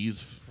like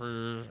keys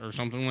for or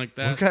something like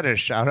that. What kind of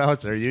shout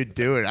outs are you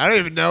doing? I don't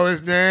even know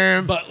his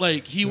name. But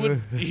like he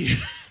would he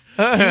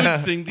would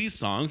sing these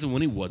songs, and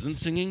when he wasn't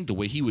singing, the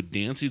way he would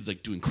dance, he's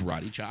like doing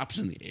karate chops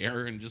in the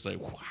air and just like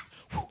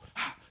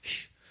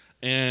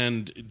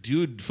and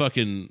dude,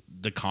 fucking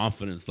the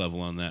confidence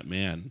level on that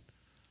man.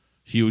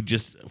 He would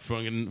just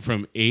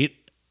from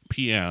 8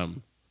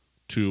 p.m.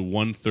 to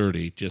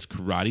 1:30 just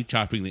karate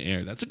chopping the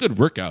air. That's a good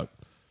workout.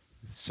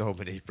 So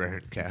many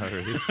burned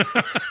calories.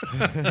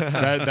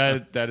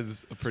 that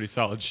is a pretty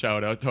solid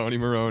shout out, Tony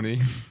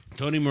Maroney.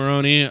 Tony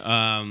Maroney.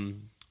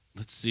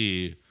 Let's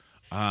see.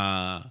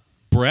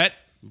 Brett,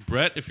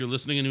 if you're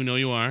listening and you know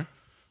you are,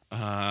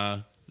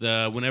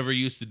 whenever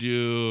you used to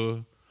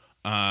do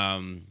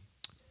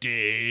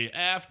day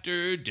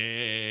after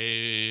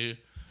day,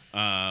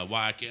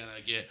 why can't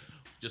I get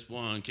just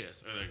one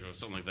kiss? Or there you go,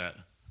 something like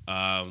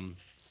that.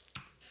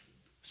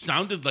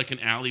 Sounded like an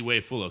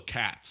alleyway full of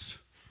cats,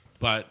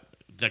 but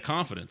the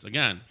confidence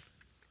again.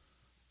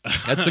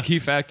 That's the key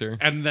factor.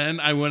 And then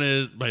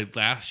my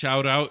last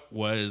shout out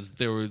was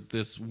there was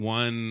this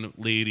one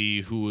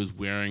lady who was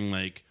wearing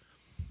like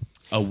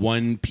a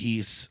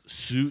one-piece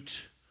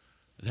suit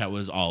that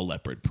was all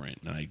leopard print,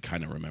 and I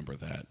kind of remember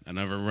that. I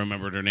never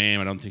remembered her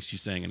name. I don't think she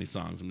sang any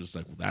songs. I'm just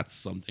like, well, that's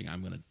something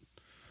I'm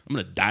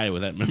gonna die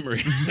with that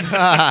memory.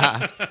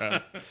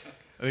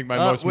 I think my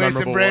most memorable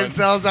wasted brain one.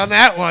 cells on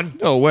that one.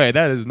 No way,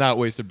 that is not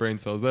wasted brain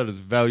cells. That is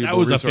valuable. That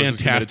was a resources committed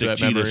to fantastic that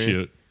cheetah memory.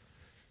 shoot.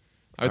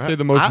 I'd say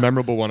the most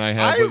memorable one I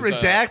had I was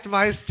redact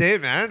my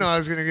statement. I didn't know I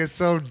was going to get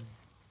so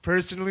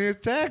personally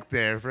attacked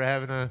there for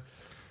having a...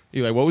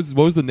 Eli, what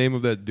was the name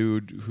of that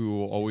dude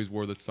who always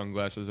wore the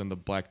sunglasses and the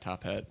black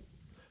top hat?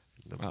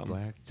 The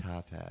black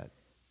top hat.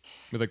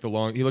 With like the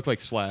long, he looked like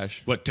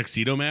Slash. What,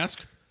 tuxedo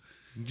mask?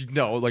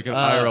 No, like an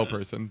IRL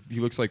person. He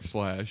looks like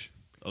Slash.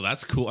 Oh,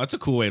 that's cool. That's a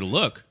cool way to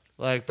look.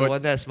 Like the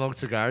one that smoked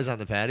cigars on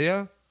the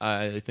patio?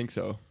 I think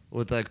so.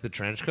 With like the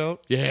trench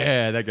coat?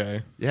 Yeah, that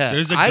guy. Yeah.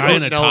 There's a I guy don't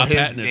in a know top his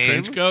hat and a name.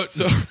 trench coat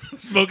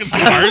smoking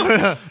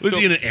cigars. Was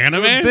he in an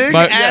anime? Big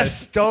But- ass yes.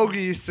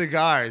 stogie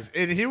cigars.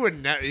 And he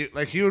would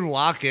he would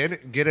walk in,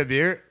 get a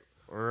beer,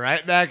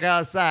 right back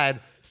outside,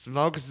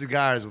 smoke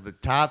cigars with a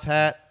top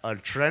hat, a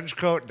trench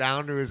coat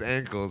down to his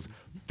ankles,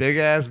 big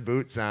ass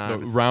boots The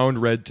on.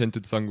 round red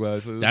tinted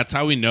sunglasses. That's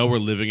how we know we're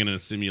living in a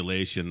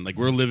simulation. Like,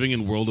 we're living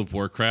in World of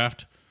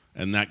Warcraft,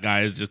 and that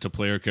guy is just a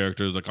player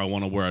character. He's like, I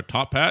want to wear a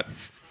top hat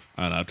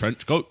and a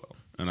trench coat,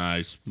 and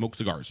I smoke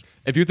cigars.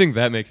 If you think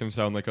that makes him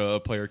sound like a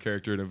player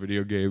character in a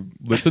video game,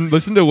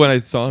 listen to when I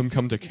saw him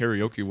come to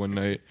karaoke one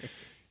night.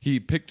 He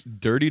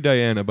picked Dirty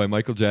Diana by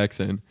Michael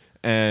Jackson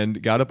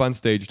and got up on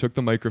stage, took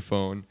the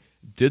microphone,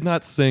 did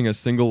not sing a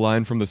single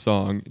line from the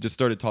song. Just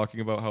started talking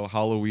about how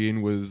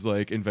Halloween was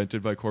like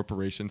invented by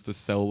corporations to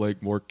sell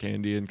like more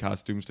candy and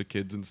costumes to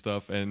kids and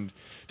stuff, and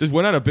just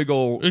went on a big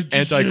old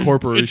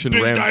anti-corporation it's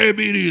big rant.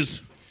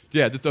 diabetes.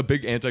 Yeah, just a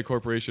big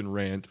anti-corporation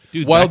rant.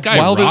 Dude, that guy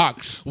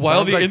rocks. While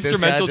Sounds the like this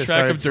instrumental guy just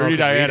track of started Dirty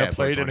smoking weed Diana at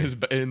played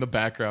 420. in the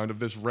background of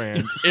this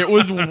rant, it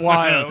was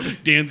wild.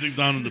 Danzig's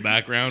on in the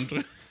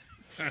background.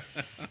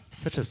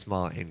 Such a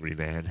small, angry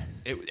man.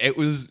 It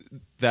was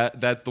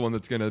that's the one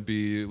that's gonna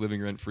be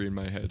living rent free in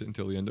my head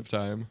until the end of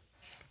time.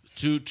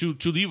 To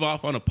leave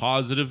off on a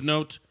positive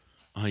note,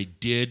 I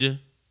did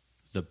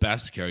the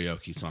best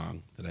karaoke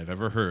song that I've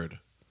ever heard.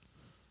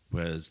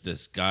 Was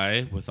this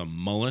guy with a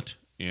mullet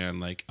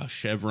and like a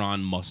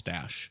chevron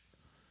mustache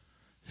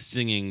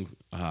singing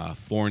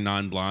Four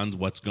Non-Blondes,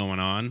 What's Going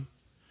On?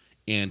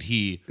 And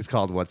he... It's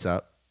called What's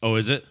Up. Oh,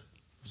 is it?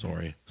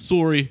 Sorry.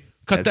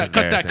 Cut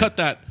That's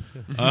that.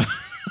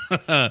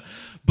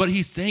 But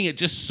he sang it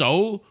just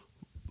so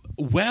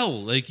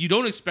well. Like, you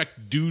don't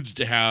expect dudes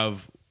to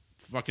have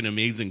fucking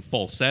amazing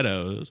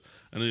falsettos.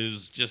 And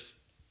he's just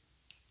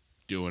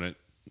doing it.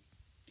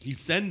 He's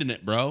sending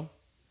it, bro.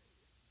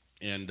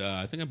 And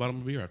I think I bought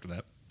him a beer after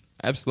that.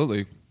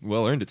 Absolutely.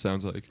 Well earned, it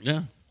sounds like.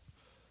 Yeah.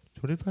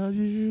 25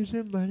 years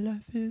and my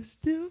life is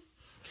still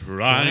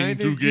Trying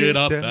to get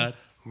up that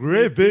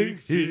great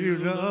big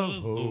hill of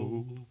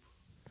hope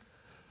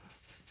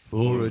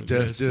for a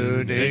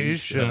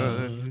destination.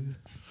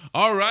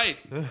 All right.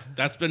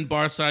 That's been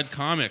Barside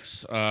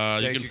Comics.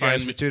 Thank you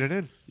guys for tuning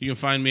in. You can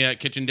find me at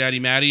Kitchen Daddy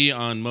Matty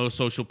on most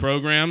social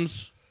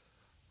programs.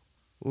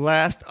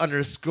 Last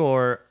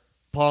 _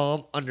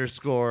 palm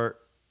 _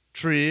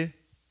 tree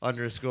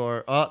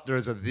 _ oh,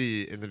 there's a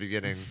the in the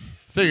beginning.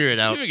 Figure it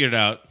out. You figured it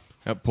out.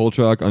 At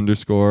Poltrock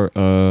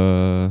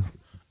 _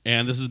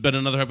 And this has been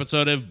another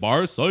episode of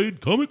Barside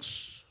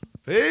Comics.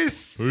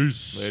 Peace.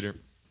 Peace. Later.